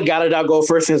 Actually, I'll let Gadada go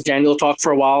first since Daniel talked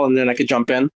for a while, and then I could jump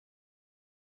in.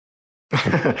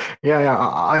 Yeah.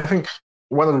 I think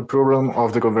one of the problem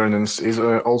of the governance is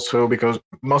also because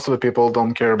most of the people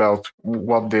don't care about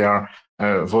what they are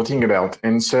voting about,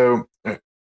 and so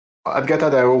at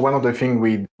Gatadao, one of the things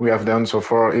we have done so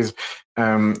far is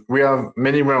we have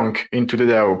many rank into the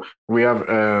DAO. We have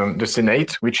the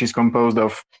Senate, which is composed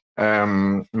of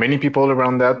many people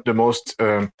around that, the most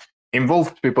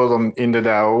involved people in the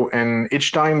DAO. And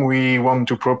each time we want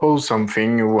to propose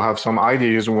something, we have some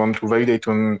ideas, we want to validate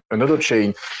on another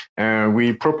chain,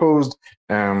 we proposed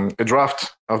a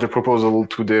draft of the proposal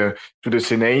to the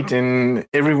Senate, and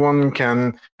everyone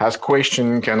can ask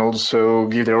questions, can also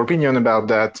give their opinion about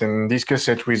that and discuss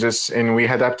it with us, and we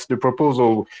adapt the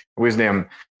proposal with them.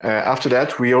 After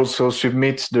that, we also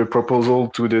submit the proposal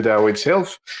to the DAO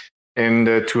itself, and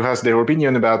to ask their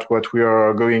opinion about what we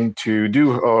are going to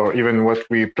do or even what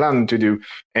we plan to do.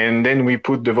 And then we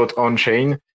put the vote on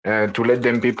chain to let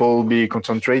them people be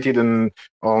concentrated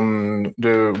on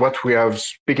what we are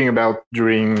speaking about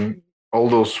during all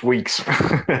those weeks.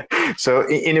 So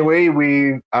in a way,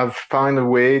 we have found a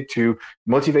way to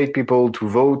motivate people to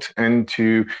vote and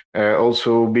to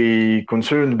also be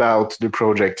concerned about the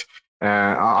project.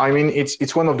 I mean,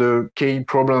 it's one of the key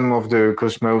problem of the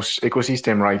Cosmos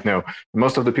ecosystem right now.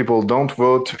 Most of the people don't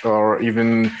vote or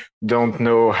even don't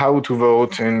know how to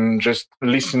vote and just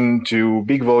listen to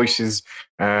big voices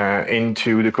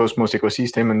into the Cosmos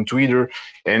ecosystem and Twitter.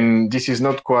 And this is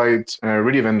not quite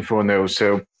relevant for now.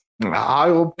 So I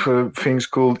hope things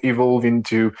could evolve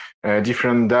into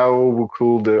different DAO who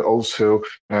could also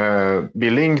be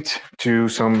linked to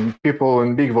some people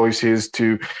and big voices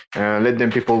to let them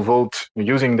people vote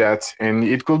using that. And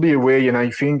it could be a way, and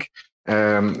I think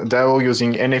DAO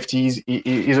using NFTs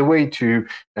is a way to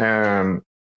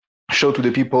show to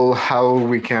the people how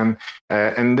we can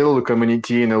handle the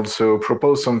community and also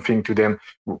propose something to them.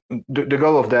 The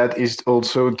goal of that is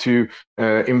also to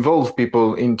involve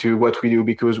people into what we do,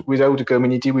 because without the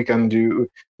community, we can do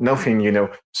nothing, you know.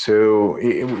 So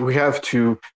we have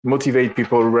to motivate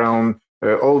people around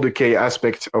all the key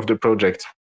aspects of the project.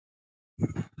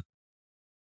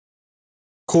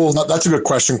 Cool. That's a good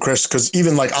question, Chris, because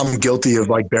even like I'm guilty of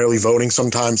like barely voting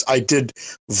sometimes. I did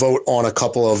vote on a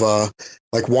couple of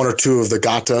like one or two of the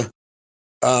Gata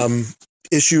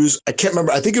issues. I can't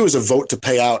remember. I think it was a vote to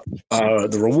pay out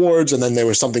the rewards, and then there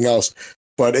was something else.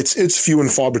 But it's few and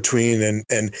far between,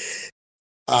 and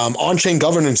on-chain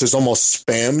governance is almost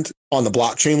spammed on the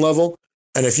blockchain level.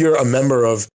 And if you're a member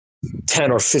of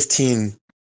 10 or 15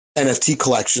 NFT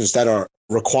collections that are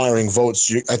requiring votes,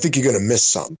 I think you're going to miss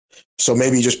some. So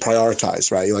maybe just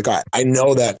prioritize, right? You're like, all right, I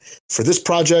know that for this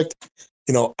project,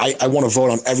 you know, I want to vote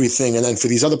on everything. And then for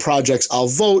these other projects, I'll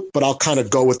vote, but I'll kind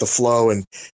of go with the flow. And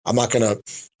I'm not going to,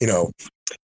 I'm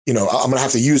going to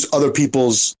have to use other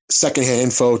people's secondhand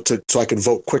info so I can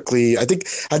vote quickly. I think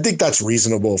that's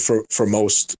reasonable for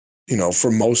most,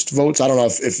 for most votes. I don't know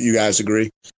if you guys agree.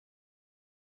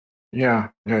 Yeah,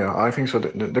 I think so.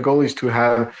 The goal is to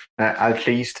have at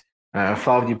least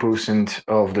 50%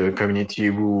 of the community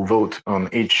who vote on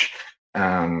each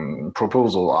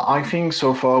proposal. I think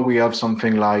so far we have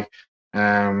something like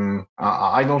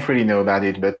I don't really know about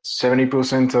it, but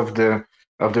 70%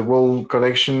 of the whole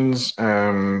collections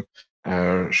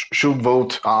should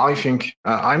vote. I think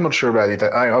I'm not sure about it.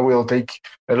 I will take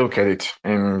a look at it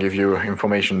and give you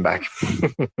information back.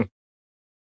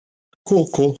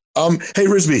 Cool. Hey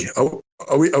Rizby,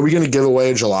 are we going to give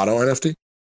away a gelato NFT?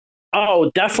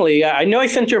 Oh, definitely. Yeah, I know I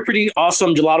sent you a pretty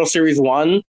awesome gelato series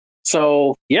 1.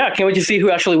 So yeah, can't wait to see who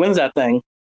actually wins that thing.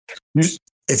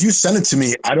 If you send it to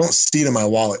me, I don't see it in my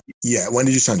wallet. Yeah, when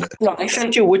did you send it? No, I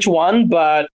sent you which one,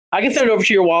 but I can send it over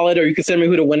to your wallet, or you can send me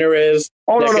who the winner is.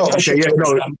 Oh no. Okay, yeah,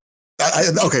 no.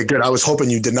 Okay, good. I was hoping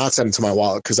you did not send it to my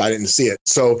wallet because I didn't see it.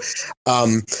 So,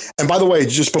 and by the way,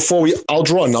 just before I'll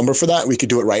draw a number for that. We could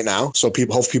do it right now, so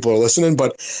hope people are listening.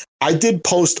 But I did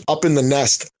post up in the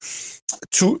nest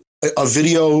a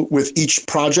video with each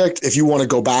project. If you want to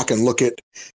go back and look at,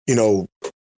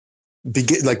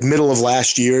 begin like middle of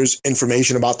last year's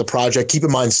information about the project. Keep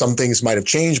in mind some things might have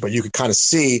changed, but you could kind of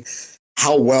see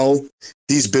how well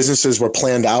these businesses were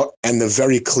planned out and the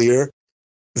very clear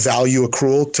value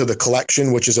accrual to the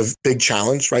collection, which is a big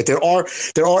challenge, right? There are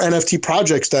NFT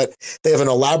projects that they have an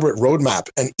elaborate roadmap,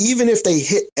 and even if they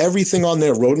hit everything on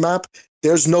their roadmap,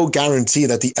 there's no guarantee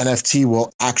that the NFT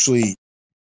will actually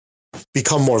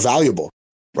become more valuable,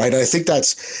 right? And I think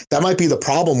that might be the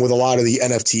problem with a lot of the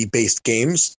NFT based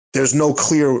games. There's no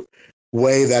clear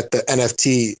way that the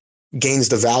NFT gains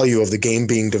the value of the game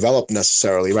being developed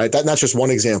necessarily, right? That's just one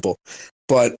example.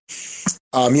 But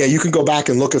yeah, you can go back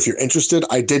and look if you're interested.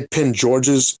 I did pin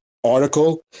George's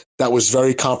article that was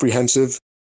very comprehensive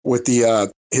with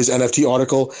the his NFT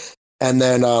article. And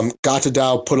then Got to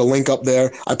DAO put a link up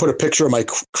there. I put a picture of my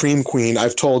cream queen.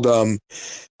 I've told Risby,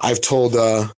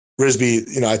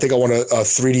 I think I want to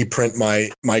 3D print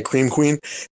my cream queen,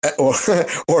 or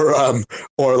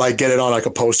like get it on like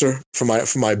a poster for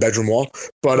my bedroom wall.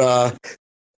 But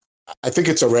I think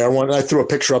it's a rare one. And I threw a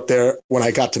picture up there when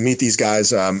I got to meet these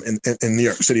guys in New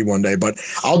York City one day. But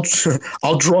I'll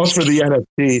draw for the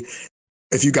NFT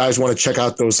if you guys want to check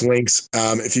out those links.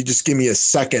 If you just give me a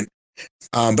second.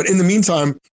 But in the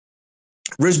meantime,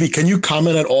 Risby, can you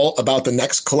comment at all about the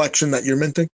next collection that you're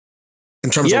minting? In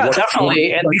terms of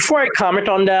definitely. And before I comment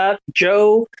on that,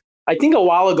 Joe, I think a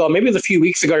while ago, maybe it was a few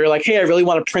weeks ago, you're like, hey, I really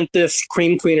want to print this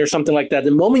cream queen or something like that.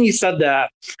 The moment you said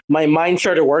that, my mind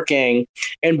started working.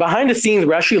 And behind the scenes,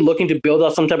 we're actually looking to build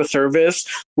out some type of service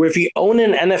where if you own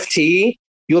an NFT,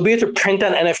 you'll be able to print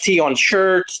that NFT on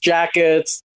shirts,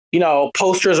 jackets,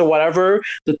 posters or whatever.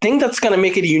 The thing that's going to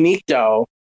make it unique, though,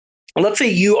 let's say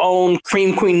you own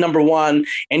Cream Queen #1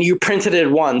 and you printed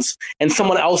it once and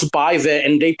someone else buys it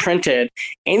and they print it.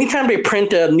 Anytime they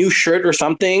print a new shirt or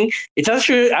something, it's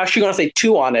actually going to say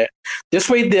 2 on it. This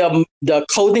way, the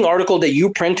clothing article that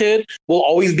you printed will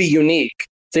always be unique.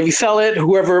 So if you sell it,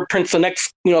 whoever prints the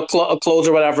next clothes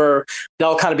or whatever,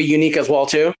 that'll kind of be unique as well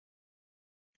too.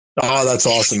 Oh, that's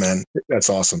awesome, man. That's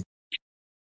awesome.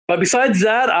 But besides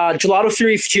that, Gelato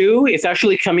Series 2 is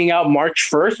actually coming out March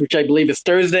 1st, which I believe is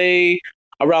Thursday,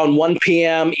 around 1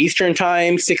 p.m. Eastern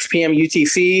Time, 6 p.m.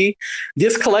 UTC.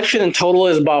 This collection in total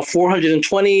is about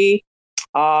 420.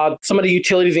 Some of the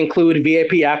utilities include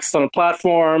VIP access on the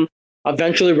platform.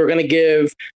 Eventually, we're going to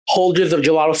give holders of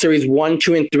Gelato Series 1,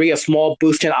 2, and 3 a small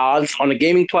boost in odds on the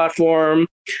gaming platform.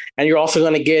 And you're also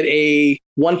going to get a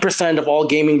 1% of all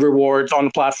gaming rewards on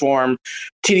the platform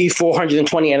to these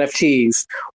 420 NFTs.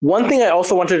 One thing I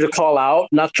also wanted to call out,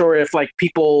 not sure if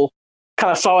people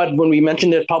kind of saw it when we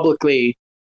mentioned it publicly,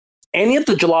 any of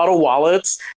the Gelato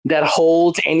wallets that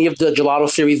hold any of the Gelato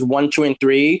Series 1, 2, and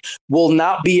 3 will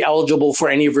not be eligible for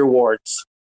any rewards.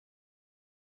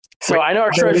 So I know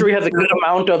our treasury has a good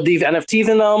amount of these NFTs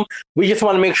in them. We just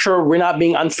want to make sure we're not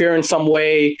being unfair in some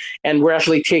way and we're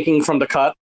actually taking from the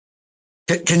cut.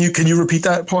 Can you repeat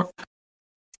that part?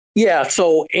 Yeah,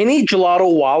 so any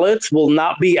Gelato wallets will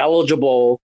not be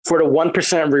eligible for the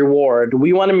 1% reward.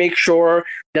 We want to make sure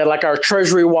that our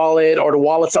treasury wallet or the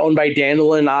wallets owned by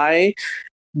Daniel and I,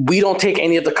 we don't take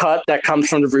any of the cut that comes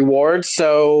from the reward.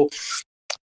 So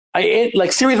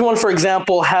Series 1, for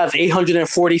example, has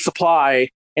 840 supply.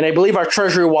 And I believe our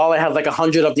treasury wallet has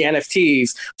 100 of the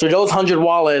NFTs. So those 100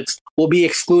 wallets will be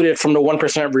excluded from the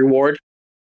 1% reward.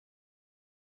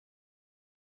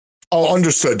 Oh,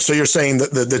 understood. So you're saying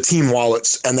that the team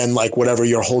wallets and then whatever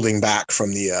you're holding back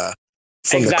from the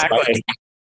exactly.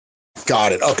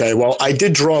 Got it. Okay. Well, I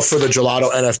did draw for the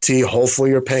Gelato NFT.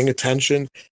 Hopefully you're paying attention.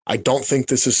 I don't think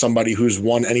this is somebody who's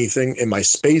won anything in my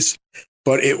space,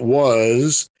 but it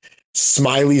was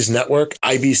Smiley's Network,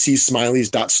 IBC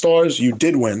Smileys.stars. You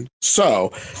did win.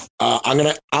 So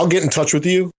I'll get in touch with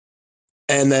you.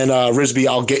 And then Risby,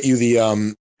 I'll get you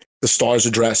the stars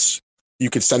address. You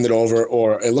could send it over,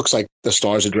 or it looks like the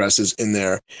stars address is in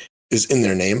their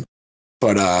name.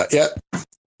 But yeah,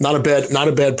 not a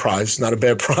bad prize. Not a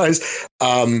bad prize.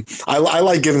 I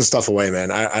like giving stuff away,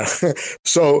 man.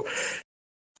 So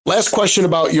last question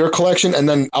about your collection, and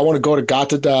then I want to go to Got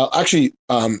to DAO. Actually,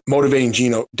 Motivating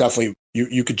Gino, definitely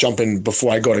you could jump in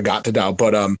before I go to Got to DAO.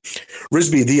 But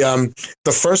Risby,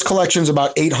 the first collection is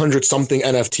about 800 something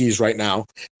NFTs right now,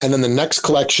 and then the next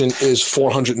collection is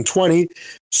 420.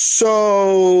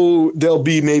 So there'll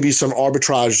be maybe some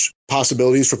arbitrage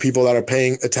possibilities for people that are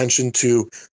paying attention to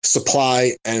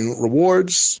supply and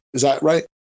rewards. Is that right?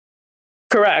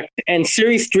 Correct. And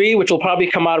Series 3, which will probably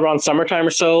come out around summertime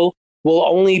or so, will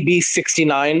only be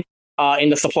 69 in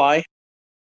the supply.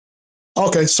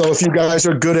 Okay, so if you guys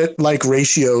are good at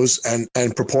ratios and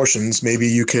proportions, maybe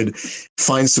you could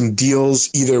find some deals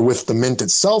either with the mint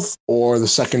itself or the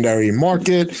secondary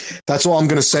market. That's all I'm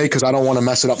going to say because I don't want to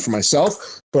mess it up for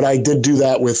myself. But I did do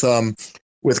that with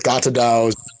Got to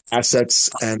DAO's assets,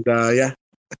 and yeah.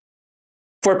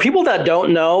 For people that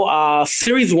don't know,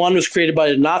 Series 1 was created by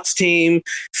the Knots team.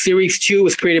 Series 2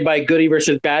 was created by Goody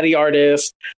versus Baddie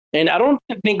artists. And I don't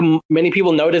think many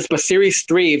people know this, but Series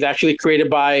 3 is actually created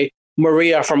by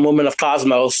Maria from Women of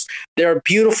Cosmos. They're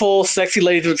beautiful, sexy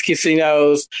ladies with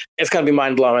casinos. It's going to be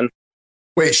mind-blowing.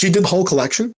 Wait, she did the whole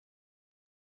collection?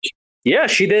 Yeah,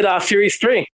 she did Series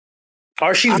 3.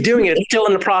 Or she's doing it. It's still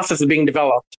in the process of being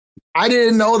developed. I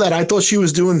didn't know that. I thought she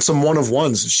was doing some one of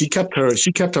ones. She kept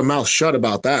her mouth shut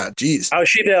about that. Jeez. Oh,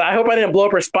 she did. I hope I didn't blow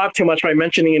up her spot too much by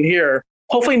mentioning it here.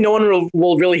 Hopefully, no one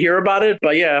will really hear about it.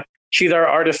 But yeah, she's our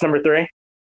artist number 3.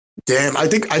 Damn, I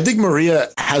think Maria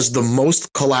has the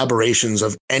most collaborations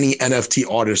of any NFT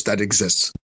artist that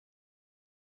exists.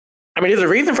 I mean, there's a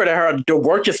reason for that. Her the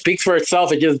work just speaks for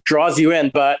itself. It just draws you in.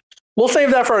 But we'll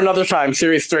save that for another time.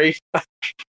 Series 3.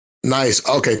 Nice.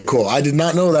 Okay, cool. I did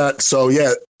not know that. So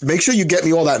yeah, make sure you get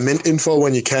me all that mint info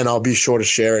when you can. I'll be sure to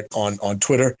share it on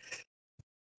Twitter.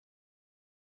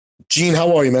 Gene,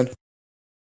 how are you, man?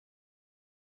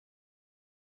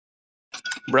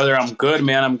 Brother, I'm good,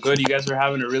 man. I'm good. You guys are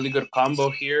having a really good combo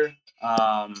here.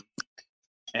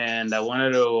 And I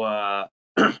wanted to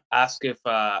ask if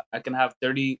I can have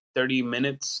 30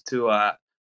 minutes to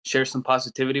share some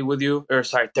positivity with you. Or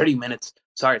sorry, 30 minutes.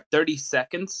 Sorry, 30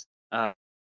 seconds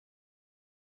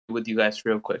with you guys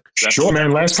real quick. Sure,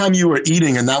 man. Last time you were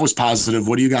eating and that was positive.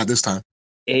 What do you got this time?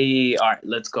 Hey, all right,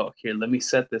 let's go. Here, let me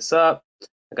set this up.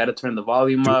 I got to turn the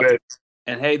volume up.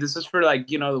 And hey, this is for like,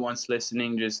 the ones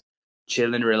listening, just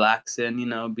chilling, relaxing,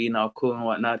 being all cool and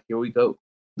whatnot. Here we go.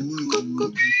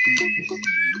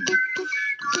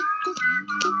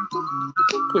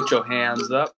 Put your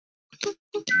hands up.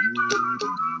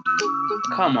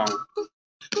 Come on.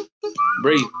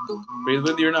 Breathe. Breathe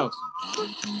with your nose.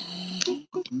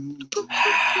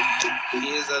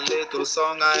 Here's a little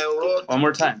song I wrote. One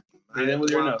more time. Breathe in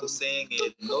with your nose. To sing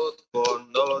it note for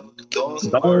note. Don't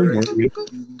worry.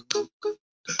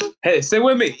 Hey, sing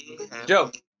with me.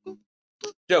 Joe.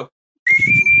 Every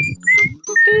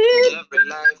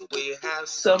life we have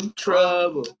Some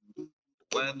trouble.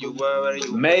 When you worry,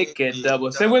 you make it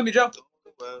double. Sing with me, Joe.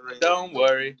 Don't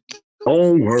worry.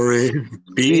 Don't worry.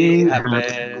 Be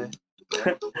happy.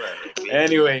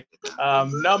 Anyway,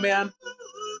 no, man.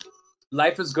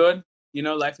 Life is good.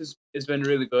 Life has been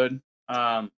really good.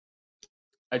 I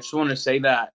just want to say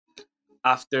that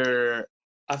after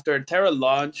Terra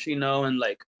launch, and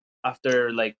like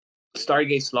after like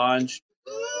Stargaze launch,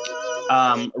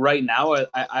 right now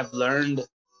I've learned,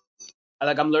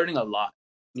 I'm learning a lot.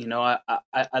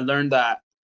 I learned that,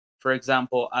 for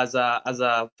example, as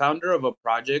a founder of a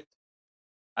project,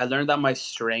 I learned that my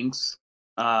strengths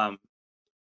are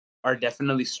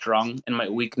definitely strong and my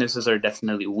weaknesses are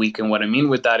definitely weak. And what I mean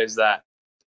with that is that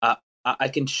I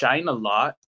can shine a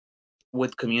lot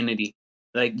with community.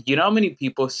 Like, how many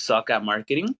people suck at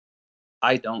marketing?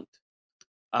 I don't.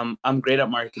 I'm great at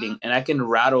marketing, and I can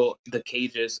rattle the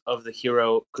cages of the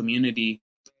hero community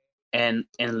and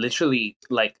literally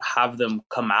like have them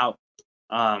come out.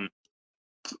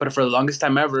 But for the longest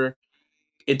time ever,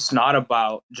 it's not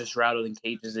about just rattling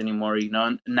cages anymore.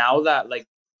 Now that like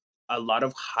a lot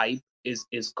of hype is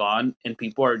gone and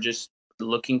people are just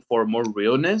looking for more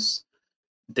realness,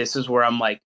 this is where I'm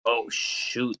like, oh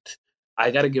shoot,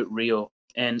 I gotta get real.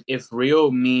 And if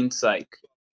real means like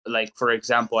for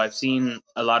example, I've seen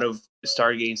a lot of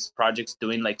Stargaze projects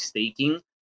doing like staking.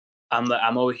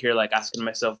 I'm over here like asking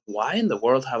myself, why in the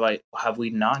world have we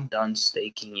not done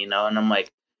staking? And I'm like,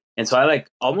 and so I like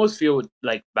almost feel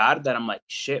like bad that I'm like,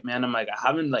 shit, man. I'm like,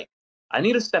 I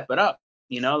need to step it up.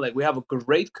 Like we have a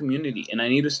great community, and I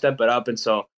need to step it up. And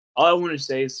so all I want to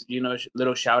say is,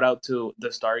 little shout out to the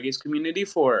Stargaze community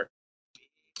for,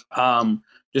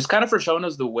 just kind of for showing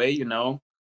us the way,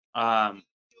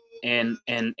 and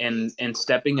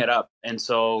stepping it up. And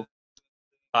so,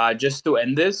 just to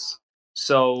end this,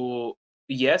 so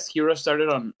yes, Hero started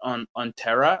on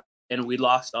Terra, and we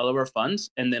lost all of our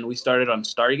funds, and then we started on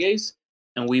Stargaze,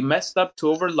 and we messed up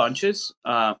 2 of our launches.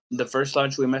 The first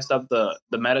launch we messed up the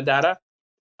metadata,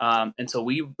 and so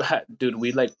we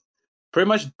like pretty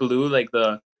much blew like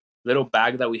the little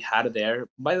bag that we had there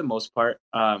by the most part.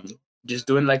 Just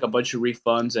doing like a bunch of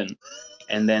refunds,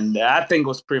 and then that thing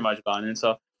was pretty much gone. And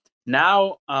so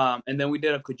now, and then we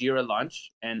did a Kujira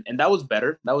launch, and that was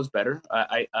better. That was better.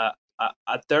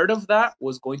 A third of that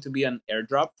was going to be an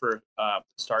airdrop for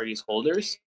Stargaze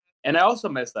holders, and I also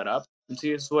messed that up. And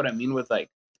see, this is what I mean with like,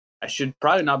 I should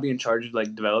probably not be in charge of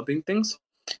like developing things.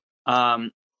 But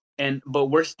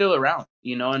we're still around,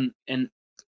 and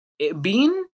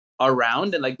being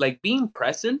around and like being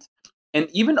present and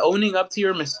even owning up to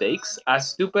your mistakes, as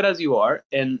stupid as you are,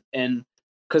 and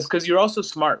because you're also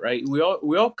smart, right? We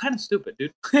all kind of stupid,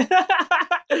 dude. But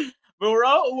we're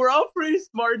all pretty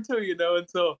smart too, and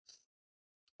so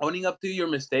owning up to your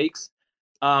mistakes,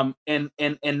 and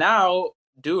now,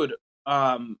 dude,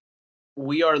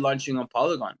 we are launching on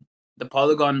Polygon. The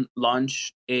Polygon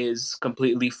launch is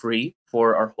completely free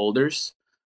for our holders.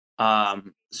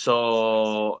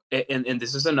 So, and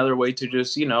this is another way to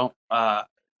just,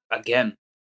 again,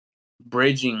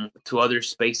 bridging to other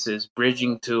spaces,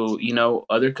 bridging to,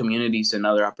 other communities and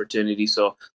other opportunities.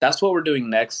 So that's what we're doing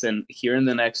next. And here in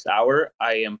the next hour,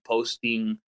 I am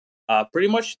posting pretty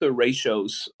much the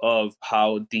ratios of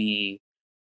how the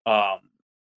um,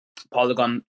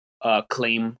 Polygon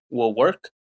claim will work.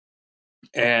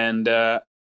 And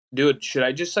dude, should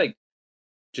I just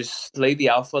lay the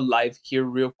alpha live here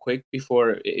real quick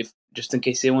before, if just in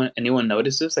case anyone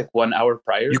notices, like 1 hour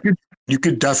prior? You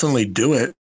could definitely do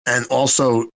it. And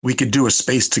also, we could do a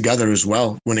space together as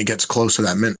well when it gets close to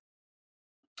that mint.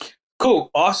 Cool,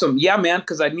 awesome, yeah, man.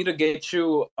 Because I need to get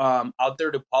you out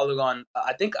there to Polygon.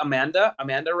 I think Amanda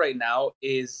right now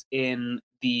is in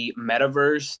the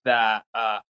metaverse that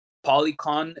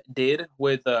Polycon did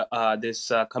with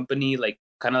this company, like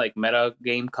kind of like meta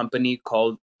game company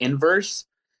called Inverse.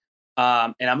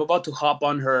 And I'm about to hop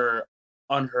on her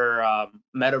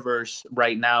metaverse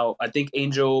right now. I think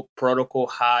Angel Protocol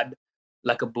had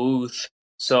like a booth,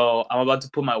 so I'm about to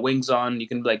put my wings on. You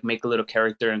can like make a little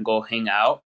character and go hang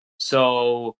out.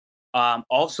 So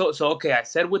okay, I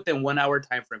said within 1 hour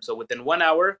time frame. So within 1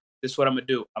 hour, this is what I'm gonna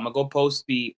do. I'm gonna go post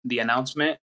the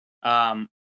announcement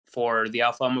for the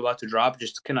alpha I'm about to drop,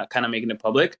 just kind of making it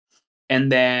public,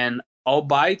 and then I'll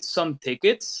buy some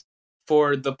tickets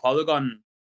for the Polygon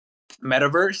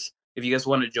metaverse if you guys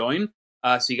want to join,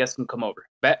 so you guys can come over.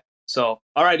 Bet. So,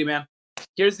 alrighty, man.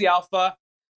 Here's the alpha.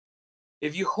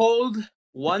 If you hold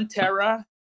 1 Tera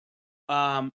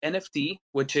NFT,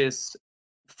 which is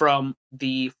from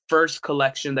the first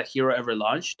collection that Hero ever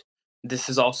launched, this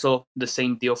is also the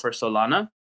same deal for Solana.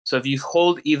 So if you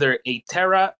hold either a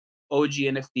Terra OG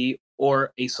NFT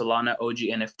or a Solana OG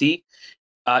NFT,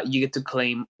 you get to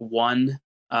claim 1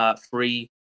 free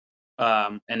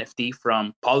NFT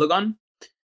from Polygon.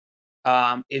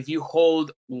 If you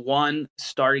hold 1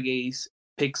 Stargaze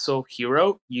Pixel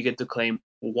Hero, you get to claim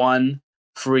 1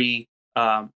 free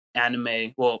one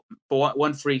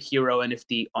free hero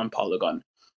NFT on Polygon.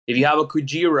 If you have a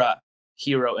Kujira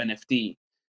hero NFT,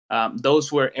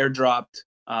 those were airdropped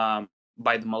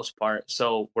by the most part.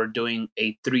 So we're doing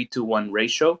a 3-to-1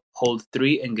 ratio. Hold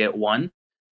 3 and get 1.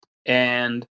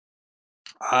 And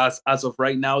as of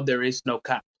right now, there is no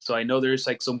cap. So I know there's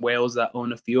like some whales that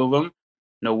own a few of them.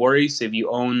 No worries. If you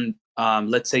own,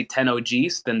 let's say 10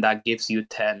 OGs, then that gives you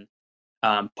 10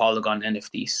 Polygon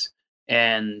NFTs.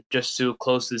 And just to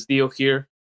close this deal here,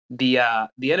 the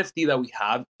NFT that we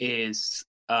have is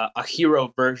a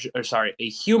hero version, or sorry, a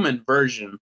human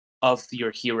version of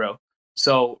your hero.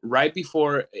 So right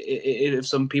before, if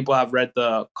some people have read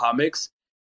the comics,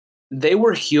 they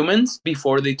were humans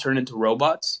before they turned into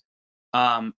robots,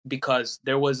 because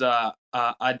there was a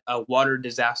water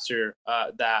disaster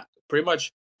that pretty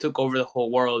much took over the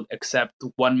whole world, except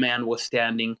one man was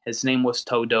standing. His name was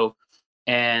Todo,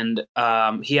 and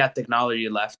he had technology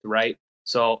left, right?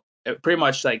 So pretty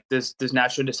much like this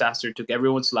natural disaster took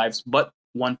everyone's lives but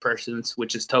one person's,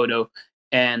 which is Todo.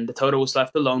 And Todo was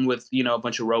left alone with, a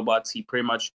bunch of robots. He pretty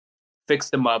much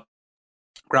fixed them up,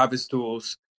 grabbed his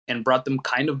tools, and brought them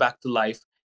kind of back to life.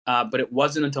 But it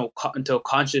wasn't until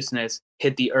consciousness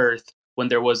hit the Earth when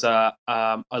there was a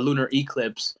lunar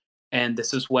eclipse, and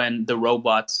this is when the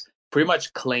robots pretty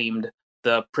much claimed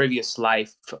the previous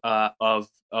life of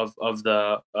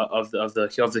the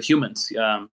humans.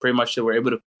 Pretty much, they were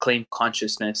able to claim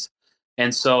consciousness,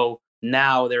 and so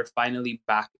now they're finally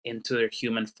back into their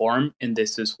human form, and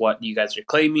this is what you guys are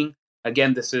claiming.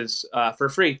 Again, this is for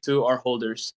free to our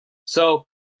holders. So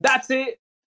that's it,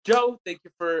 Joe. Thank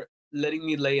you for letting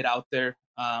me lay it out there.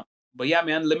 But yeah,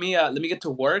 man, let me get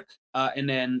to work. And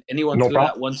then anyone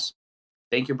that wants,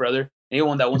 thank you, brother.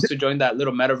 Anyone that wants to join that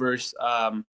little metaverse,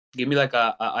 give me like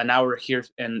an hour here,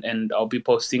 and I'll be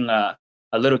posting a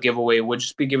little giveaway. We'll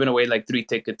just be giving away like 3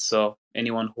 tickets, so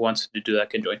anyone who wants to do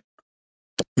that can join.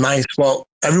 Nice. Well,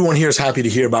 everyone here is happy to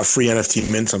hear about free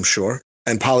NFT mints, I'm sure.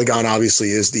 And Polygon obviously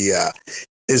is the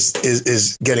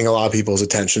is getting a lot of people's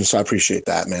attention, so I appreciate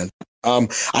that, man.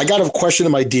 I got a question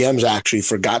in my DMs, actually,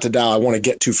 for Got to DAO I want to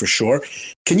get to for sure.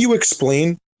 Can you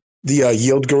explain the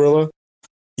Yield Gorilla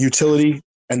utility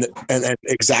and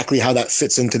exactly how that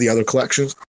fits into the other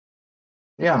collections?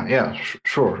 Yeah,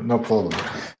 sure, no problem.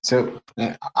 So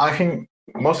I think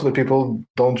most of the people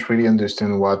don't really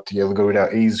understand what Yield Gorilla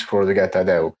is for the Got to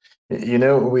DAO.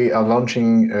 We are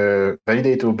launching a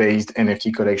validator-based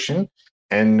NFT collection,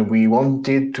 and we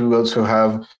wanted to also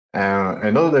have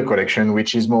another collection,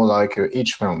 which is more like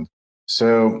each fund.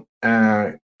 So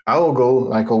our goal,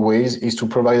 like always, is to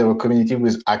provide our community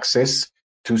with access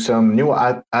to some new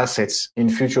assets in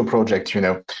future projects.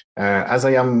 As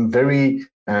I am very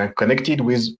connected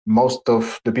with most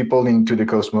of the people into the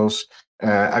cosmos,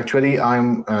 actually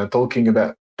I'm talking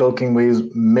talking with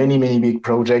many, many big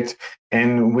projects,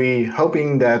 and we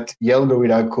hoping that Yellow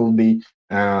Gorilla could be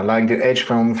like the hedge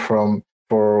fund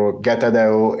for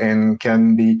GataDAO and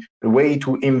can be a way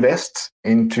to invest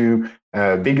into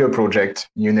a bigger project,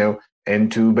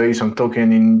 and to buy some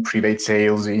token in private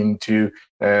sales, into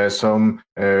some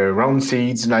round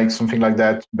seeds, like something like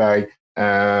that, by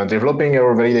developing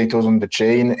our validators on the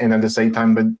chain and at the same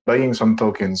time buying some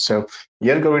tokens. So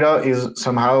Yellow Gorilla is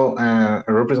somehow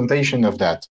a representation of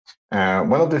that.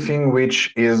 One of the things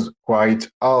which is quite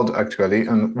hard actually,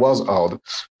 and was hard,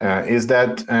 is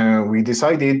that we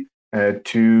decided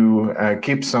to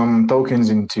keep some tokens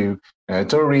into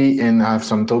Tori and have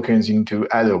some tokens into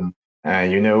Atom.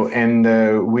 And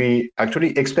we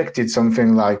actually expected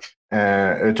something like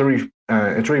a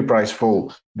Tori price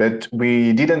fall, but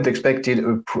we didn't expect it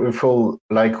a fall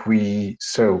like we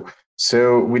saw.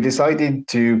 So we decided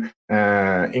to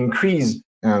increase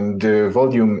the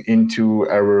volume into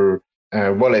our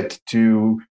wallet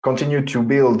to continue to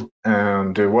build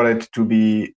the wallet to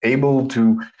be able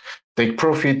to take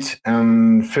profit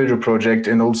on further project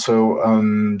and also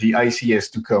on the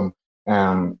ICS to come.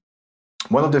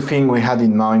 One of the things we had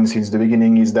in mind since the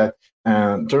beginning is that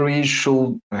Tori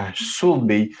should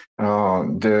be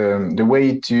the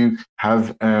way to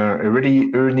have a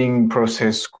really earning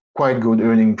process, quite good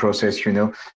earning process,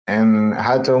 and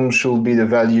Atom should be the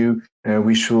value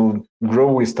we should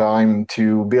grow with time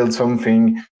to build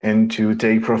something and to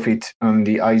take profit on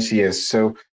the ICS.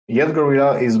 So Yellow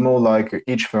Gorilla is more like a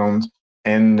hedge fund.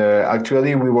 And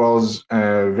actually, we was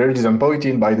very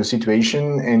disappointed by the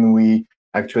situation, and we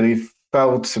actually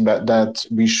felt that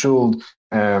we should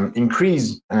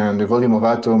increase the volume of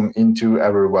Atom into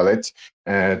our wallet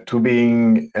to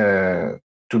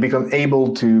become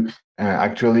able to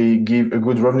actually give a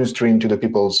good revenue stream to the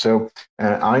people. So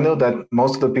I know that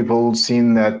most of the people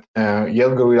seen that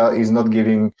Yellow Gorilla is not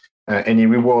giving any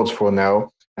rewards for now.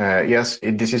 Yes,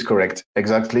 this is correct,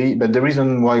 exactly. But the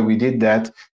reason why we did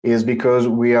that is because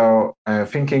we are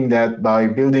thinking that by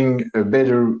building a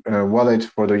better wallet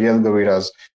for the Yellow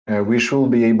Gorillas, we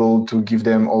should be able to give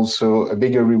them also a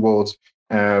bigger rewards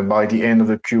by the end of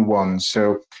the Q1.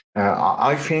 So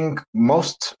I think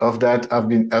most of that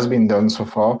has been done so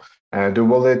far. The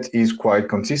wallet is quite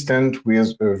consistent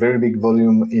with a very big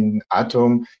volume in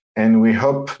Atom, and we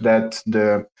hope that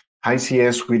the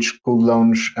ICS, which could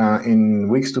launch in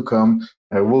weeks to come,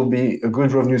 will be a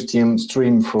good revenue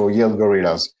stream for Yellow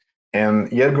Gorillas.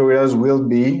 And Yellow Gorillas will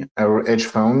be our hedge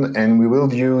fund, and we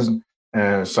will use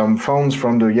some funds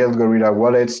from the Yellow Gorilla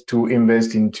wallets to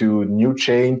invest into new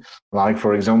chain. Like,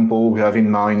 for example, we have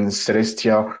in mind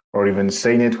Celestia or even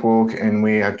Say Network, and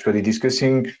we're actually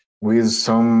discussing with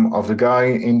some of the guy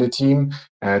in the team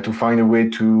to find a way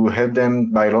to help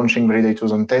them by launching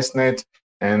validators on testnet,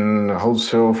 and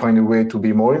also find a way to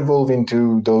be more involved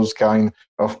into those kind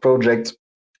of projects.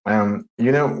 One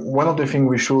of the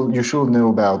things you should know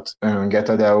about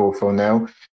GataDAO for now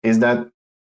is that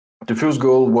the first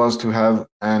goal was to have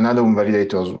an add-on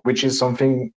validators, which is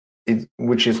something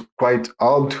which is quite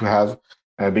hard to have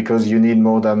because you need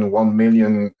more than 1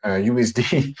 million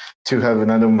USD to have an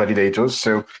add-on validators.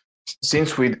 So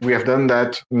since we have done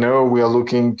that, now we are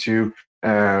looking to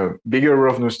bigger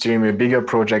revenue stream, a bigger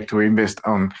project to invest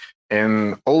on.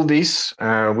 And all this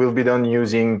will be done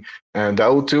using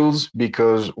DAO tools,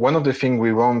 because one of the things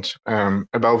we want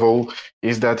above all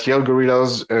is that Yellow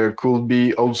Gorillas could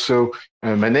be also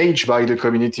managed by the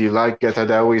community, like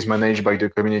GataDAO is managed by the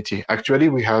community. Actually,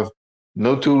 we have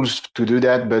no tools to do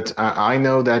that, but I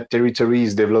know that Territory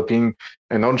is developing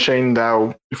an on-chain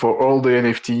DAO for all the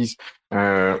NFTs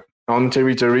on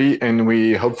Territory, and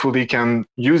we hopefully can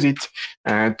use it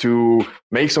to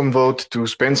make some vote, to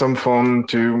spend some fun,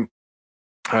 to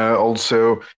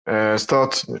also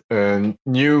start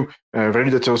new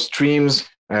validator streams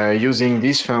using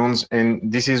these funds.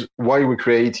 And this is why we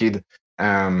created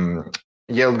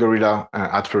Yellow Gorilla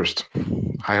at first.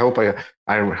 I hope I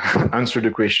answered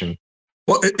the question.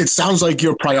 Well, it sounds like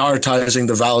you're prioritizing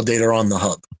the validator on the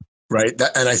hub, right?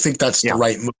 And I think that's the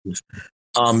right move.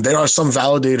 There are some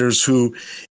validators who,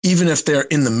 even if they're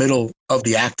in the middle of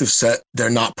the active set, they're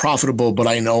not profitable, but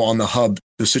I know on the hub,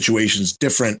 the situation's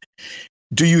different.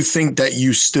 Do you think that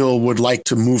you still would like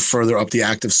to move further up the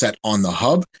active set on the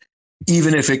hub,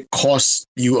 even if it costs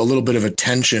you a little bit of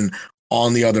attention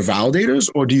on the other validators?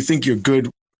 Or do you think you're good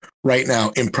right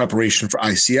now in preparation for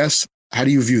ICS? How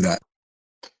do you view that?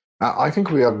 I think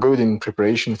we are good in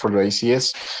preparation for the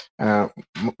ICS.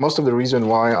 Most of the reason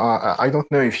why, I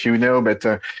don't know if you know, but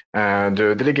the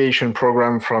delegation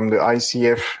program from the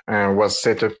ICF was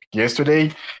set up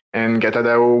yesterday, and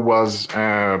GataDAO was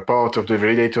part of the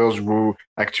validators who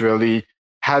actually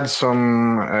had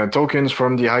some tokens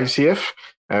from the ICF,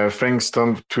 thanks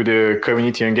to the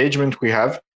community engagement we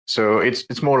have. So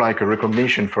it's more like a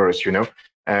recognition for us,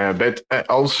 but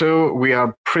also we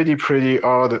are pretty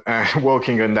hard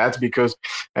working on that, because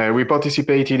we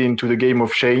participated into the game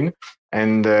of Shane,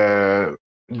 and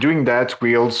doing that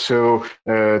we also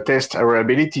test our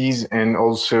abilities and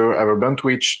also our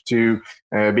bandwidth to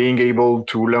being able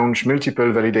to launch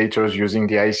multiple validators using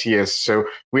the ICS. So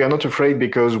we are not afraid,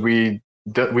 because we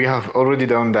have already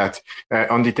done that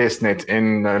on the testnet,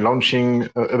 and launching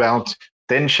about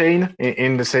 10 chain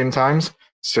in the same times.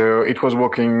 So it was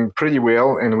working pretty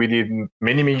well, and we did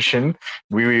many missions.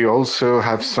 We also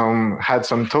had some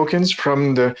tokens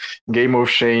from the Game of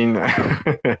Shane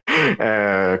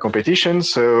competition.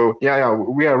 So yeah,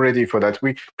 we are ready for that.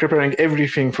 We preparing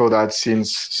everything for that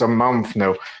since some month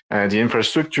now. The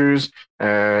infrastructures,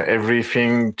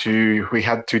 everything we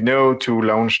had to know to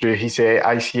launch the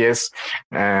ICS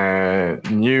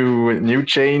new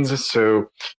chains.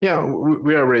 So yeah,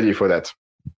 we are ready for that.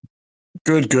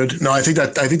 Good. No, I think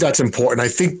that's important. I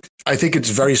think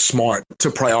it's very smart to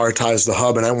prioritize the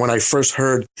hub. And when I first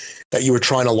heard that you were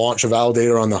trying to launch a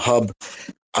validator on the hub,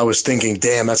 I was thinking,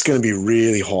 damn, that's going to be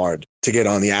really hard to get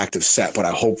on the active set, but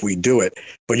I hope we do it.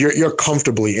 But you're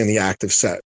comfortably in the active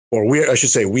set, or I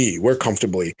should say we're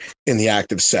comfortably in the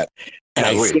active set. And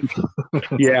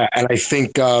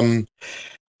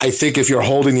I think if you're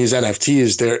holding these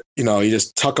NFTs, you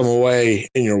just tuck them away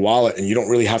in your wallet, and you don't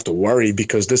really have to worry,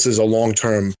 because this is a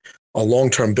long-term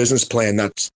business plan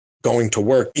that's going to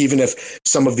work, even if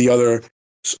some of the other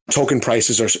token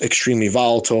prices are extremely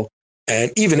volatile.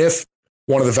 And even if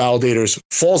one of the validators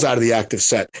falls out of the active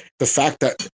set, the fact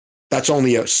that that's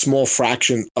only a small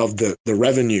fraction of the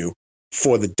revenue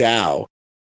for the DAO,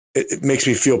 it makes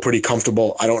me feel pretty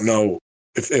comfortable. I don't know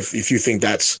if you think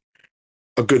that's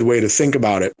a good way to think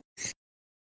about it.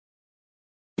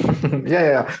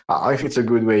 Yeah, I think it's a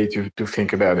good way to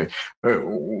think about it.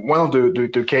 One of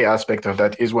the key aspects of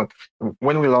that is when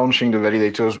we're launching the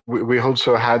validators, we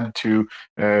also had to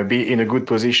be in a good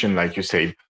position, like you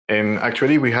said. And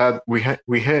actually, we are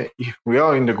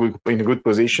in a good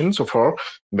position so far,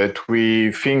 but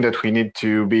we think that we need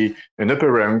to be an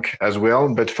upper rank as well.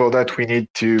 But for that, we need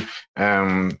to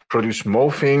produce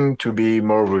more things to be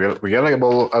more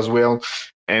reliable as well.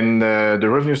 And the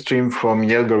revenue stream from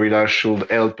Yale Gorilla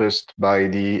should help us by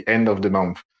the end of the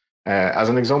month. As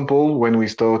an example, when we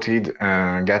started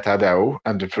Gata DAO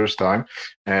at the first time,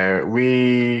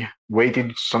 we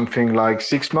waited something like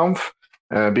 6 months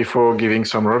before giving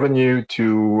some revenue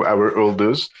to our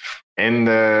holders. And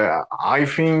I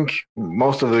think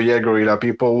most of the Yale Gorilla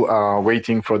people are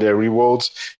waiting for their rewards,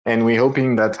 and we're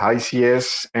hoping that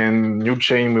ICS and new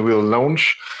chain we will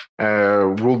launch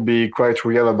will be quite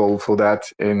reliable for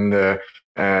that. And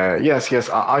yes,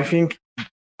 I think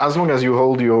as long as you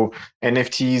hold your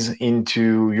NFTs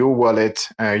into your wallet,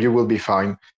 you will be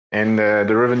fine. And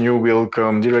the revenue will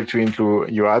come directly into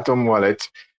your Atom wallet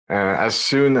as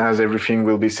soon as everything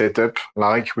will be set up,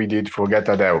 like we did for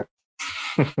Gata DAO.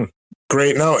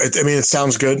 Great. No, it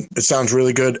sounds good. It sounds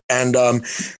really good. And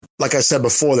like I said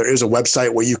before, there is a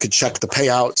website where you could check the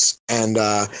payouts, and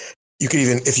you can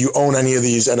even, if you own any of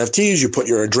these NFTs, you put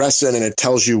your address in and it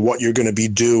tells you what you're going to be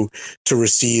due to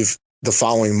receive the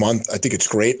following month. I think it's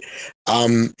great.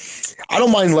 I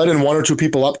don't mind letting one or two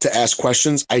people up to ask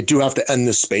questions. I do have to end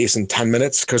this space in 10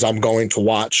 minutes because I'm going to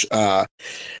watch the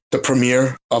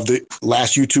premiere of the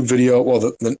last YouTube video,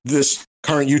 well, this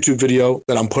current YouTube video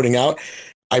that I'm putting out.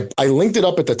 I linked it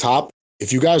up at the top.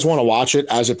 If you guys want to watch it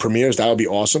as it premieres, that would be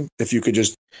awesome. If you could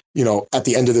just, at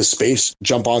the end of this space,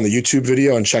 jump on the YouTube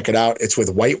video and check it out. It's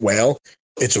with White Whale.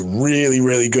 It's a really,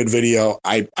 really good video.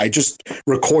 I just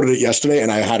recorded it yesterday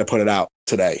and I had to put it out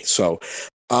today. So,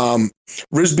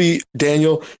 Rizby,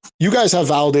 Daniel, you guys have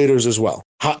validators as well.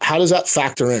 How does that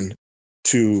factor in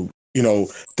to,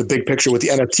 the big picture with the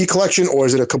NFT collection, or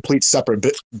is it a complete separate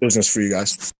business for you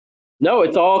guys? No,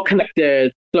 it's all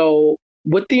connected. So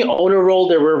with the owner role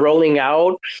that we're rolling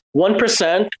out,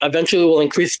 1% eventually will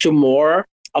increase to more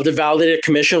of the validated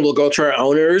commission will go to our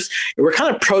owners. And we're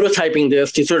kind of prototyping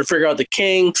this to sort of figure out the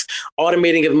kinks,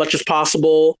 automating as much as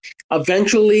possible.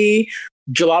 Eventually,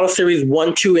 Gelato Series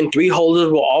 1, 2, and 3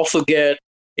 holders will also get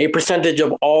a percentage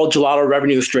of all Gelato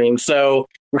revenue streams. So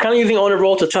we're kind of using owner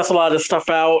role to test a lot of this stuff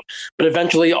out, but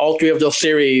eventually all 3 of those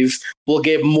series will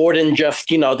get more than just,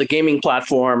 the gaming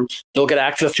platform. They'll get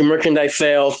access to merchandise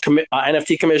sales,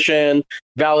 NFT commission,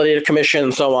 validated commission,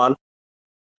 and so on.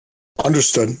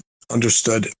 Understood.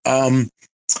 It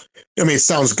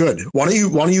sounds good. Why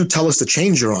don't you tell us the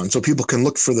chains you're on so people can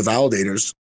look for the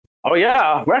validators? Oh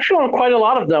yeah, we're actually on quite a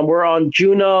lot of them. We're on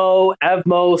Juno,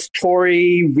 Evmos,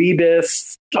 Tori,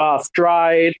 Rebus,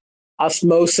 Stride,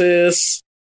 Osmosis,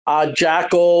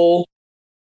 Jackal.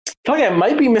 I feel like I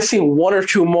might be missing one or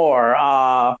two more.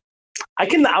 I'm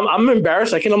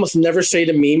embarrassed. I can almost never say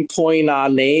the meme coin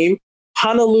name.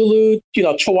 Honolulu,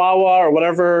 Chihuahua or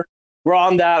whatever. We're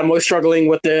on that. I'm always struggling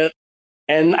with it,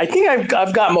 and I think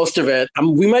I've got most of it.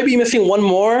 We might be missing one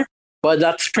more, but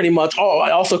that's pretty much. Oh,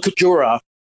 also Kujura.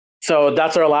 So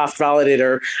that's our last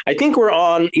validator. I think we're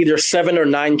on either 7 or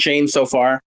 9 chains so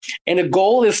far. And the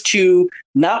goal is to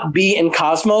not be in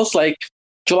Cosmos. Like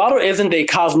Gelato isn't a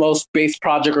Cosmos-based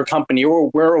project or company.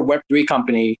 We're a Web3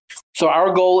 company. So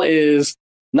our goal is,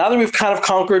 now that we've kind of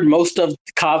conquered most of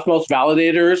Cosmos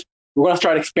validators, we're going to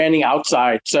start expanding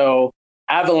outside. So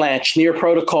Avalanche, Near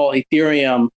Protocol,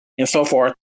 Ethereum, and so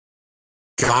forth.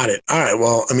 Got it. All right.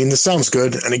 Well, I mean, this sounds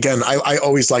good. And again, I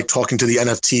always like talking to the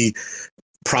NFT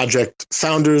project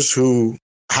founders who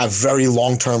have very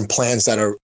long-term plans that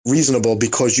are reasonable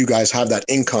because you guys have that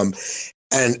income.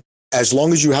 And as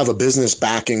long as you have a business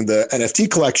backing the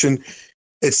NFT collection,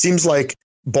 it seems like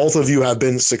both of you have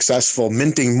been successful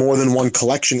minting more than one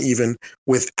collection, even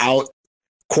without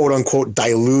quote unquote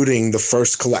diluting the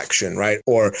first collection, right?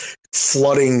 Or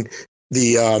flooding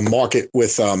the market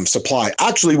with supply.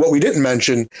 Actually, what we didn't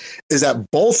mention is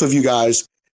that both of you guys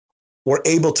were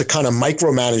able to kind of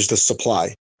micromanage the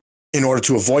supply in order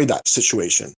to avoid that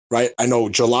situation, right? I know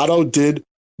Gelato did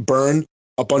burn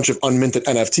a bunch of unminted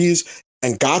NFTs,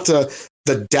 and Gata,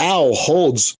 the DAO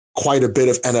holds quite a bit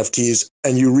of NFTs,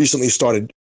 and you recently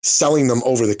started selling them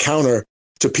over the counter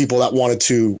to people that wanted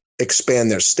to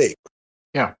expand their stake.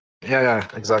 Yeah,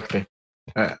 exactly.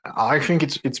 I think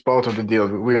it's part of the deal.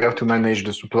 We have to manage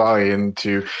the supply, and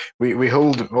we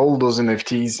hold all those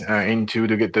NFTs into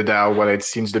the DAO wallet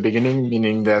since the beginning,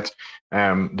 meaning that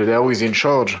the DAO is in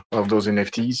charge of those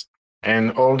NFTs,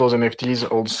 and all those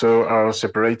NFTs also are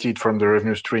separated from the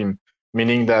revenue stream,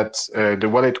 meaning that the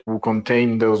wallet who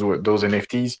contain those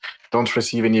NFTs don't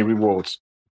receive any rewards.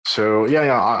 So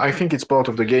I think it's part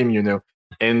of the game,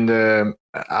 and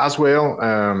as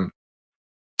well.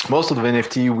 Most of the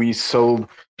NFT we sold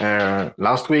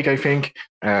last week, I think,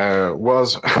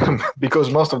 was because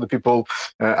most of the people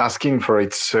asking for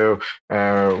it. So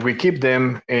we keep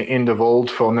them in the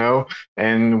vault for now,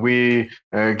 and we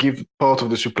give part of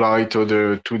the supply to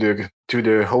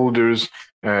the holders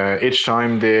each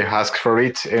time they ask for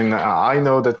it. And I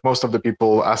know that most of the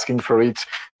people asking for it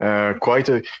quite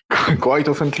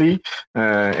oftenly,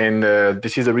 and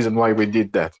this is the reason why we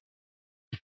did that.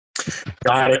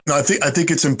 Got it. No, I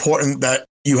think it's important that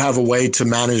you have a way to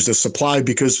manage the supply,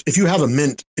 because if you have a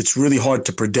mint, it's really hard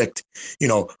to predict,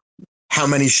 how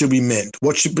many should we mint?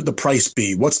 What should the price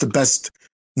be? What's the best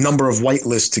number of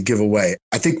whitelists to give away?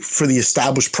 I think for the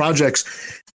established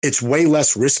projects, it's way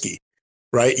less risky,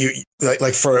 right? You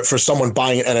like for someone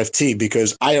buying an NFT,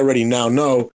 because I already now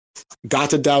know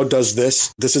Gata DAO does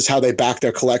this. This is how they back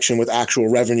their collection with actual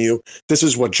revenue. This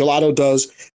is what Gelato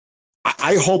does.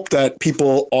 I hope that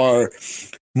people are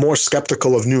more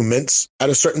skeptical of new mints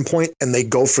at a certain point, and they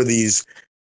go for these,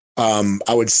 I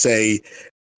would say,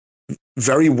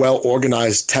 very well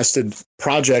organized, tested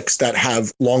projects that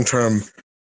have long-term,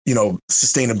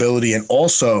 sustainability, and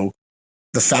also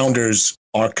the founders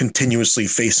are continuously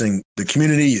facing the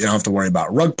community. You don't have to worry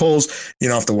about rug pulls. You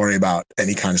don't have to worry about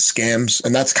any kind of scams.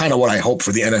 And that's kind of what I hope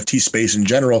for the NFT space in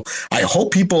general. I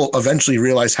hope people eventually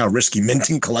realize how risky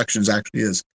minting collections actually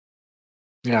is.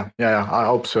 Yeah, I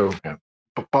hope so. Yeah.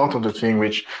 Part of the thing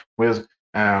with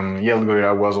Yellow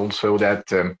Gorilla was also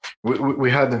that we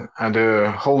had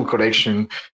the whole collection,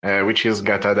 which is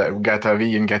Gata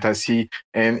V and Gata C,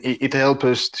 and it helped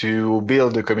us to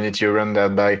build the community around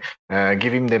that by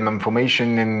giving them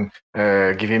information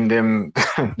and giving them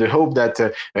the hope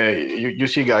that you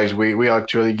see, guys, we are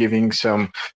actually giving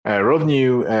some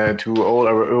revenue to all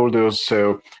our holders.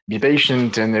 So be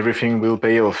patient, and everything will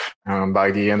pay off by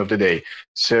the end of the day.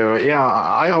 So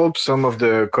I hope some of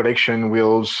the collection will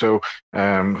also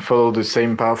follow the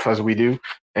same path as we do.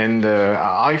 And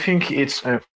I think it's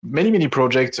many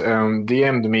projects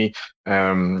DM'd me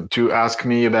to ask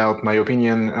me about my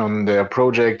opinion on their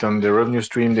project, on the revenue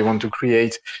stream they want to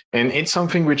create. And it's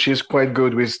something which is quite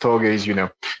good with Stargaze.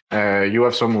 You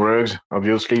have some works,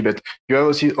 obviously, but you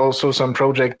have also some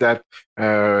projects that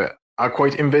are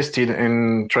quite invested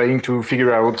in trying to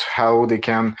figure out how they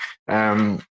can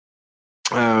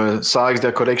size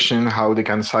their collection, how they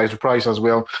can size the price as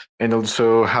well, and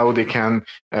also how they can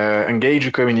engage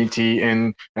the community.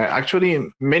 And actually,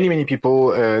 many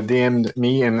people DM'd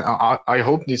me, and I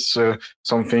hope this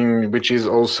something which is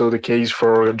also the case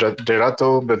for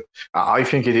Gelato, but I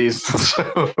think it is.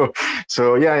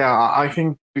 So yeah, I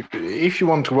think if you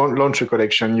want to launch a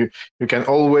collection, you can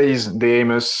always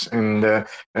DM us, and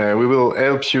we will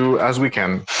help you as we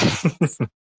can.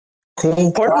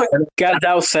 Cool. Part of what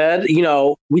Gadao said,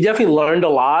 we definitely learned a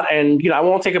lot, and I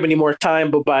won't take up any more time.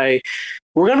 But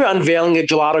we're going to be unveiling a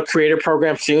Gelato Creator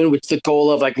Program soon, which is the goal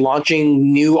of like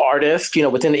launching new artists,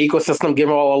 within the ecosystem, give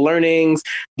them all the learnings,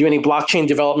 do any blockchain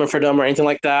development for them or anything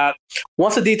like that.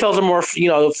 Once the details are more,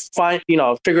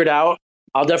 figured out,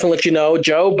 I'll definitely let you know,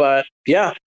 Joe. But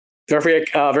yeah, very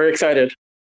excited.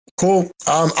 Cool.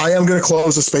 I am going to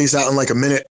close the space out in like a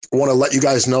minute. I want to let you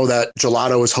guys know that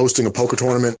Gelato is hosting a poker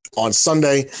tournament on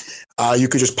Sunday. You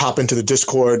could just pop into the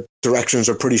Discord. Directions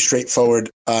are pretty straightforward.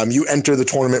 You enter the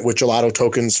tournament with Gelato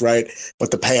tokens, right?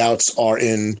 But the payouts are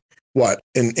in what?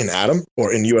 In Atom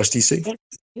or in USDC?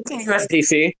 It's in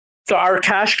USDC. So our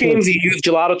cash games, you use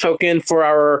Gelato token. For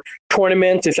our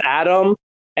tournament, is Atom.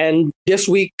 And this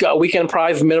week, weekend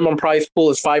prize, minimum prize pool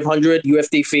is 500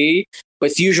 USDC, but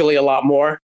it's usually a lot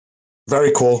more.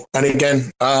 Very cool. And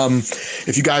again,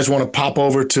 if you guys want to pop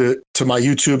over to my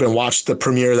YouTube and watch the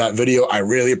premiere of that video, I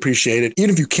really appreciate it. Even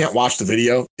if you can't watch the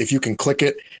video, if you can click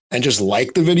it and just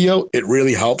like the video, it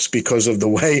really helps because of the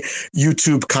way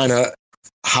YouTube kind of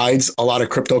hides a lot of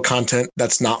crypto content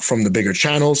that's not from the bigger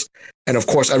channels. And of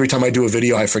course, every time I do a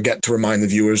video, I forget to remind the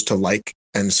viewers to like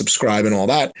and subscribe and all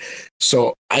that.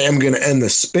 So I am going to end the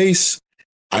space.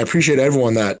 I appreciate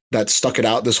everyone that stuck it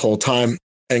out this whole time.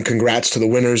 And congrats to the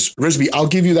winners. Rizby, I'll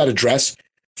give you that address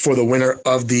for the winner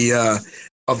of the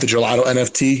Gelato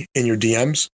NFT in your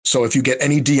DMs. So if you get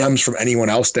any DMs from anyone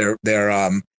else, they're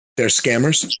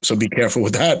scammers. So be careful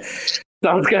with that.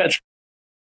 Sounds good.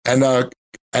 And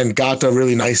Gata,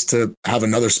 really nice to have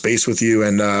another space with you.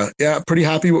 And pretty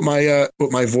happy with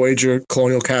my Voyager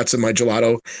Colonial Cats and my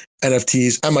Gelato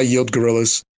NFTs and my Yield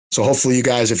Gorillas. So hopefully you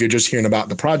guys, if you're just hearing about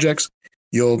the projects,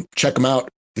 you'll check them out.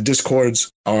 The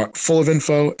Discords are full of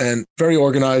info and very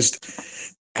organized,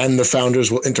 and the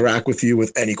founders will interact with you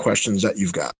with any questions that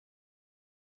you've got.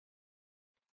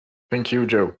 Thank you,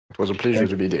 Joe. It was a pleasure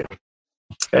to be there.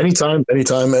 Anytime.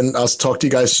 And I'll talk to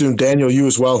you guys soon. Daniel, you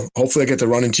as well. Hopefully I get to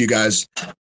run into you guys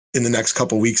in the next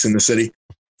couple of weeks in the city.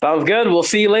 Sounds good. We'll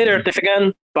see you later. Thanks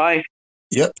again. Bye.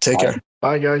 Yep. Take care.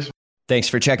 Bye, guys. Thanks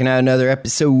for checking out another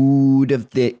episode of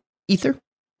The Ether.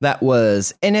 That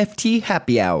was NFT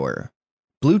Happy Hour.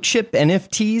 Blue chip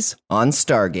NFTs on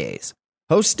Stargaze.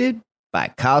 Hosted by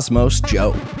Cosmos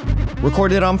Joe.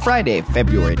 Recorded on Friday,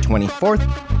 February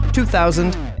 24th,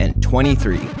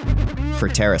 2023. For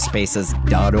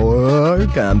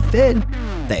TerraSpaces.org, I'm Fid.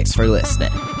 Thanks for listening.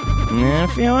 And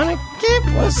if you want to keep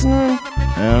listening,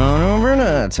 head on over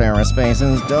to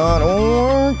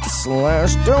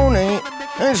TerraSpaces.org/donate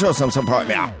and show some support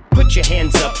now. Put your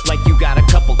hands up like you got a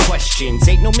couple questions.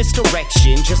 Ain't no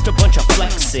misdirection, just a bunch of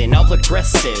flexing. All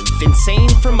aggressive, insane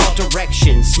from all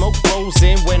directions. Smoke rolls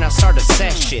in when I start a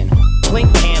session.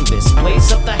 Blank canvas,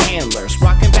 blaze up the handlers.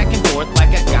 Rocking back and forth like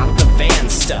I got the van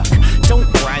stuck.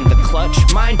 Don't grind the clutch,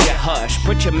 mind your hush.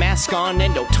 Put your mask on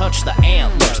and don't touch the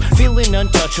antlers. Feeling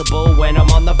untouchable when I'm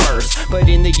on the verse. But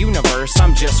in the universe,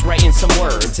 I'm just writing some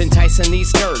words. Enticing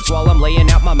these nerds while I'm laying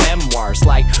out my memoirs.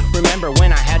 Like, remember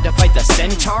when I had to fight the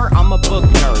centaur? I'm a book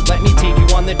nerd, let me take you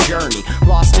on the journey.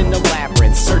 Lost in the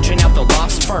labyrinth, searching out the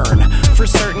lost fern. For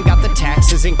certain, got the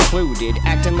taxes included.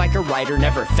 Acting like a writer,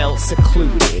 never felt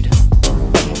secluded.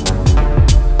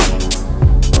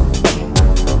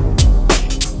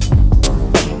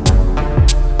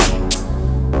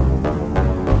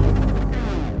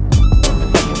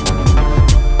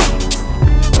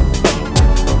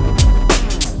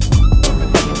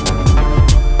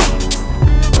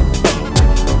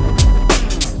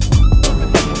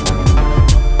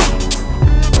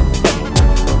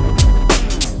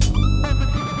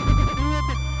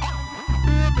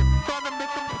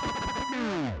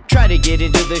 Get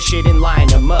into the shit and line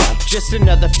them up. Just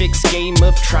another fixed game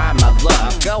of try my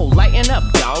luck. Go, lighten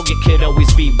up, dog, it could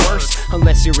always be worse.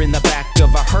 Unless you're in the back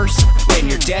of a hearse, then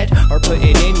you're dead or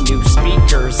putting in new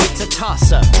speakers. It's a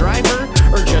toss-up, driver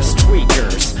or just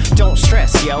tweakers. Don't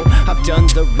stress, yo, I've done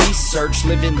the research.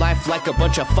 Living life like a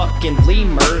bunch of fucking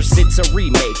lemurs. It's a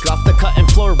remake, off the cutting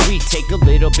floor we take a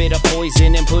little bit of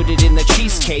poison and put it in the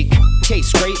cheesecake.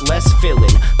 Tastes great, less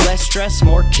filling, less stress,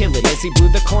 more killing. As he blew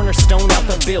the cornerstone out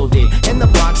the building and the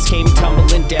blocks came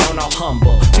tumbling down all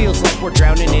humble. Feels like we're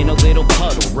drowning in a little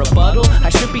puddle. Rebuttal, I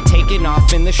should be taking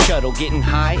off in the shuttle, getting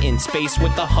high in space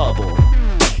with the Hubble.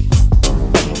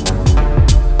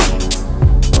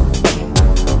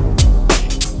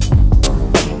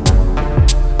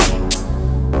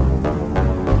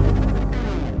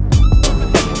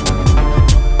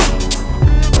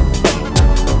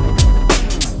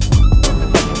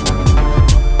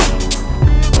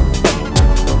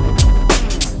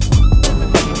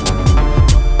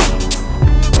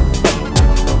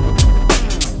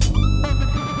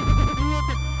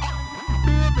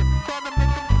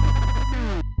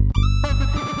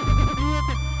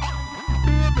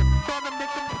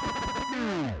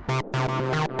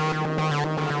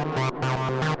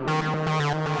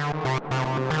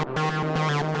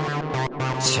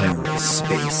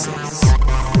 TerraSpaces.